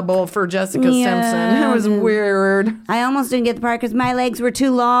leg double for Jessica Simpson. It was weird. I almost didn't get the part because my legs were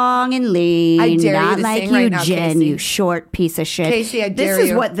too long and lean. I dare you Not to like sing you, right now, Jen, Casey. you short piece of shit. Casey, I dare This is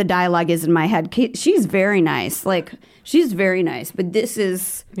you. what the dialogue is in my head. She's very nice. Like, she's very nice, but this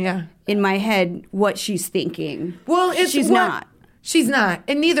is Yeah. in my head what she's thinking. Well, it's she's what- not. She's not,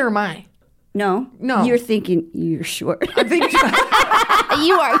 and neither am I. No, No. You're thinking you're short. I think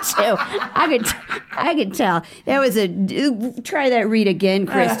You are too. I could tell. That was try that read again,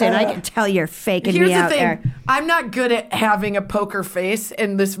 Kristen. I can tell you're faking here's me the out thing. there. I'm not good at having a poker face,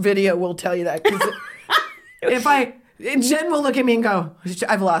 and this video will tell you that. 'Cause Jen will look at me and go,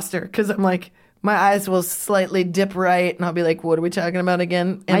 "I've lost her," because I'm like, my eyes will slightly dip right, and I'll be like, "What are we talking about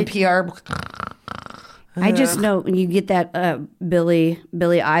again?" NPR. I just know when you get that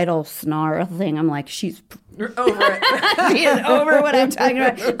Billy Idol snarl thing, I'm like, she's You're over it. She is over what I'm talking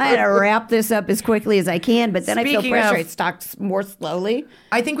about. I had to wrap this up as quickly as I can, but then I Speaking feel pressure. of- I talk more slowly.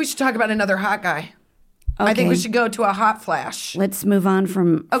 I think we should talk about another hot guy. I think we should go to a hot flash. Let's move on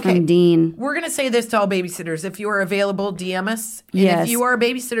from Okay. Dean. We're going to say this to all babysitters. If you are available, DM us. And Yes. if you are a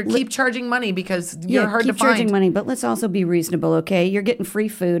babysitter, keep charging money because you're hard keep to find. charging money, but let's also be reasonable, okay? You're getting free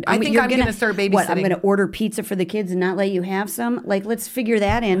food. I think you're I'm gonna start What, I'm babysitting. going to order pizza for the kids and not let you have some? Like, let's figure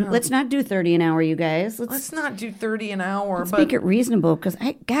that in. Let's not do 30 an hour, you guys. Let's not do 30 an hour. Let's but make it reasonable because,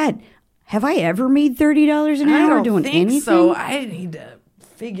 God, have I ever made $30 an I hour don't doing think anything? so. I need to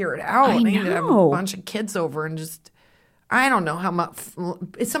figure it out. I need to have a know. bunch of kids over and just, I don't know how much,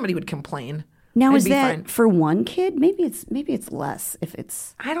 if somebody would complain. Now, It'd is be that fine. for one kid? Maybe it's less if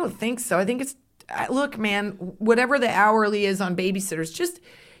it's... I don't think so. I think it's, look, man, whatever the hourly is on babysitters, just,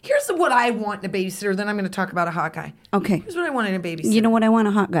 here's what I want in a babysitter, then I'm going to talk about a hot guy. Okay. Here's what I want in a babysitter. You know what? I want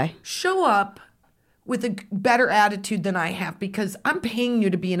a hot guy. Show up with a better attitude than I have because I'm paying you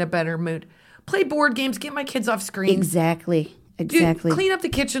to be in a better mood. Play board games, get my kids off screen. Exactly. Dude, Exactly. clean up the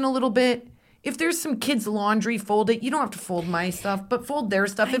kitchen a little bit. If there's some kids' laundry, fold it. You don't have to fold my stuff, but fold their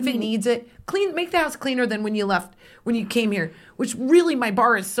stuff if it needs it. Make the house cleaner than when you came here, which really my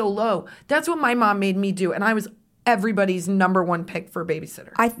bar is so low. That's what my mom made me do, and I was everybody's number one pick for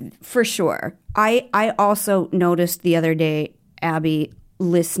babysitter. For sure. I also noticed the other day, Abby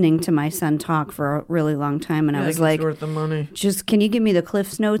listening to my son talk for a really long time, and I was like, worth the money. just can you give me the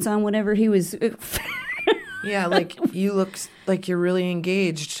Cliff's Notes on whatever he was... Yeah, like you look like you're really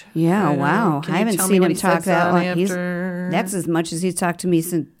engaged. Yeah, I know. wow. Can I you haven't tell me seen what him he talk says that on long. after- That's as much as he's talked to me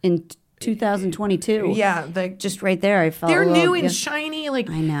since in 2022. Yeah, Just right there, I felt they're a little- new and yeah. shiny. Like,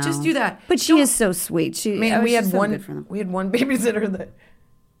 I know. just do that. But she Don't- is so sweet. She, I Man, was we had just so good for one. them. We had one babysitter that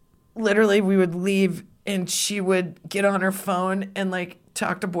literally we would leave and she would get on her phone and like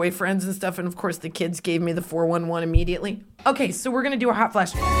talk to boyfriends and stuff. And of course, the kids gave me the 411 immediately. Okay, so we're gonna do a hot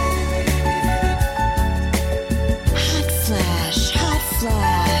flash. Hot flash, hot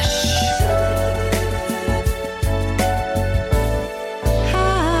flash.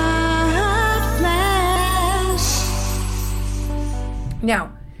 Hot flash.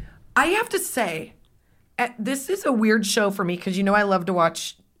 Now, I have to say, this is a weird show for me because you know I love to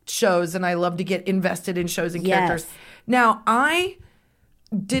watch shows and I love to get invested in shows and characters. Yes. Now, I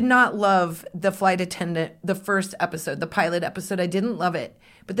did not love The Flight Attendant, the first episode, the pilot episode. I didn't love it.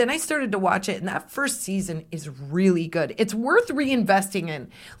 But then I started to watch it, and that first season is really good. It's worth reinvesting in.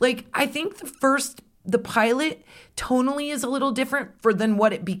 Like, I think the pilot tonally is a little different than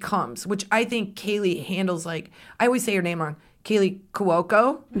what it becomes, which I think Kaylee handles like, I always say her name wrong, Kaylee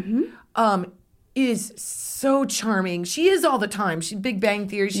Cuoco. Is so charming. She is all the time. She's Big Bang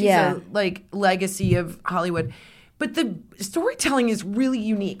Theory. She's Yeah. a like legacy of Hollywood. But the storytelling is really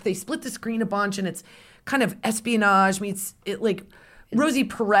unique. They split the screen a bunch, and it's kind of espionage meets it. Like Rosie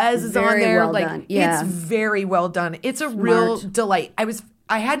Perez is on Very there. well Like done. Yeah. it's very well done. It's a real delight.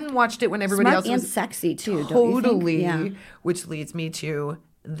 I hadn't watched it when everybody Smart else and was sexy too. Don't you think? totally, Yeah. which leads me to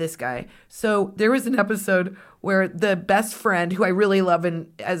this guy. So there was an episode where the best friend, who I really love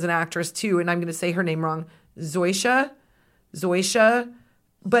as an actress too, and I'm going to say her name wrong, Zoisha,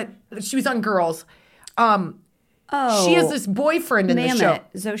 but she was on Girls. She has this boyfriend in the show.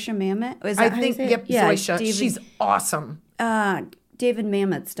 Zosha Mamet? Is I that how you think, say it? yep, Yeah, Zoisha. David, She's awesome. David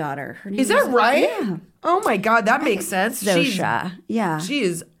Mamet's daughter. Her name Is that right? Yeah. Oh my God, that makes sense. Zosha. Yeah. She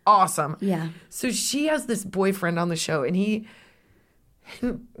is awesome. Yeah. So she has this boyfriend on the show, and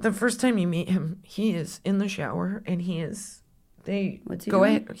the first time you meet him, he is in the shower, and What's he go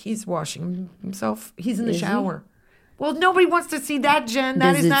doing? ahead. He's washing himself. He's in the shower. Well, nobody wants to see that, Jen.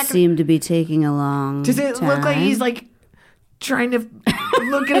 That Does is it not. seem to be taking a long Does it look like he's like trying to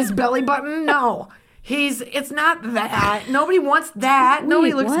look at his belly button? No. It's not that. Nobody wants that.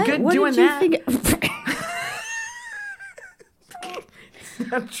 Nobody looks good doing that.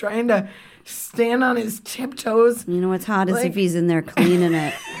 Not trying to stand on his tiptoes. You know what's hot is Like- if he's in there cleaning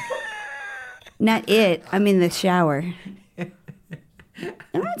it. Not it. I mean the shower.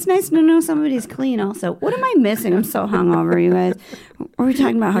 It's nice to know somebody's clean also. What am I missing? I'm so hungover, you guys. Are we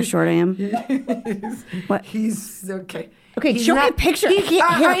talking about how short I am? What? He's okay. Okay, He's show me not- a picture. I can't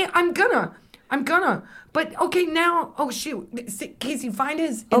hear. I'm gonna. But okay, now. Oh shoot, Casey, find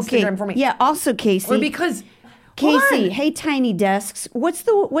his Instagram for me. Yeah, also Casey. Or because hold Casey, on. hey Tiny Desks. What's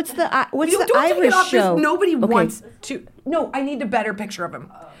the You Irish don't take it off show? this. Nobody Okay. wants to. No, I need a better picture of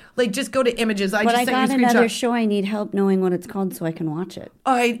him. Like, just go to images. I But just I sent got you a another screenshot. show. I need help knowing what it's called so I can watch it.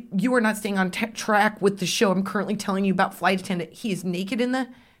 You are not staying on track with the show. I'm currently telling you about Flight Attendant. He is naked in the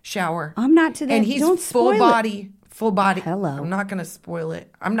shower. I'm not to that. And he's Don't full spoil it. body. Full body. Hello. I'm not going to spoil it.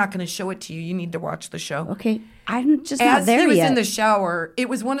 I'm not going to show it to you. You need to watch the show. Okay, I'm just not As there he was yet. in the shower, it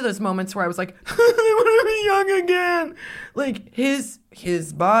was one of those moments where I was like, I want to be young again. Like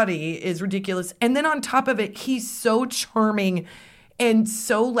his body is ridiculous. And then on top of it, he's so charming and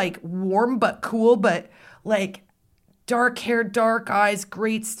so like warm but cool, but like dark hair, dark eyes,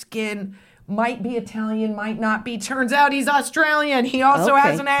 great skin, might be Italian, might not be. Turns out he's Australian. He also Okay.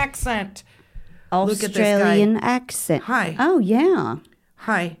 has an accent. Look at this guy. Australian accent. Hi. Oh yeah.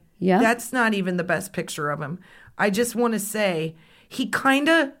 Hi. Yeah? That's not even the best picture of him. I just want to say he kind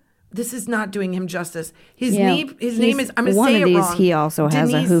of. This is not doing him justice. His name is. I'm going to one say of it these. wrong. He also has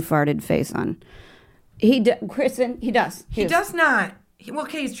a Denise- who farted face on. Kristen, he does. He does not.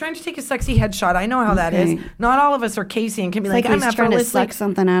 Okay, he's trying to take a sexy headshot. I know how that is. Okay. Not all of us are Casey and can be It's like, like I'm he's trying to effortlessly. suck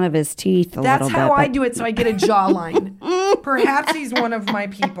something out of his teeth a That's little bit. how I but- do it, so I get a jawline. Perhaps he's one of my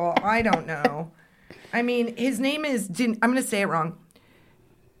people. I don't know. I mean, his name is. I'm going to say it wrong.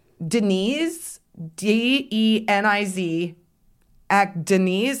 Denise,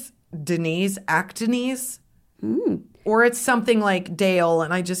 Deniz, Denise, Actonese. Or it's something like Dale,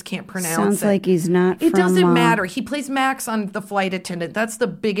 and I just can't pronounce Sounds it. like he's not. It from, doesn't matter. He plays Max on The Flight Attendant. That's the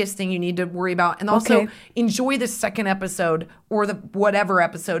biggest thing you need to worry about. And also Okay. enjoy the second episode or the whatever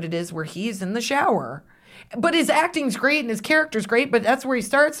episode it is where he's in the shower. But his acting's great and his character's great, but that's where he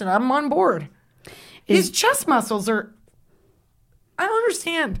starts, and I'm on board. His chest muscles are. I don't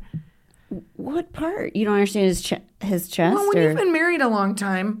understand. What part? You don't understand his chest? Well, when or? you've been married a long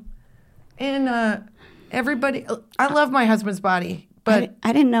time, and everybody, I love my husband's body, but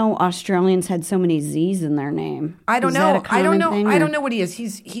I didn't know Australians had so many Z's in their name. I don't Is that know. a common thing, I or- don't know what he is.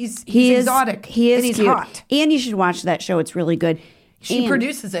 He's He is exotic. He is and he's cute. hot. And you should watch that show. It's really good. She And-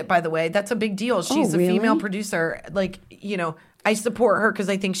 produces it, by the way. That's a big deal. She's a really? female producer. Like, you know, I support her because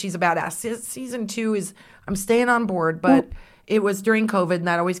I think she's a badass. Season 2 is, I'm staying on board, but it was during COVID, and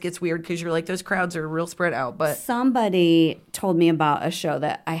that always gets weird because you're like, those crowds are real spread out. But Somebody told me about a show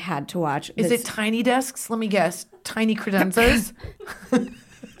that I had to watch. is it Tiny Desks? Let me guess. Tiny Credenzas?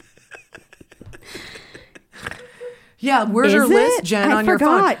 Yeah, where's your Is list, it? Jen, I on your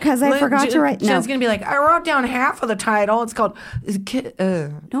phone? forgot, 'cause I forgot to write- no. Jen's going to be like, I wrote down half of the title. It's called...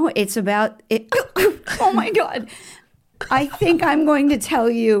 No, it's about it. Oh my God. I think I'm going to tell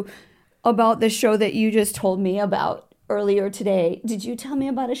you about the show that you just told me about earlier today. Did you tell me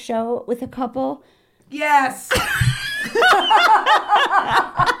about a show with a couple? Yes!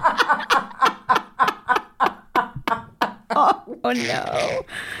 Oh no.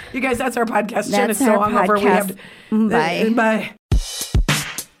 You guys, that's our podcast. Jen is That's so our hungover. We have podcast. Bye. Bye.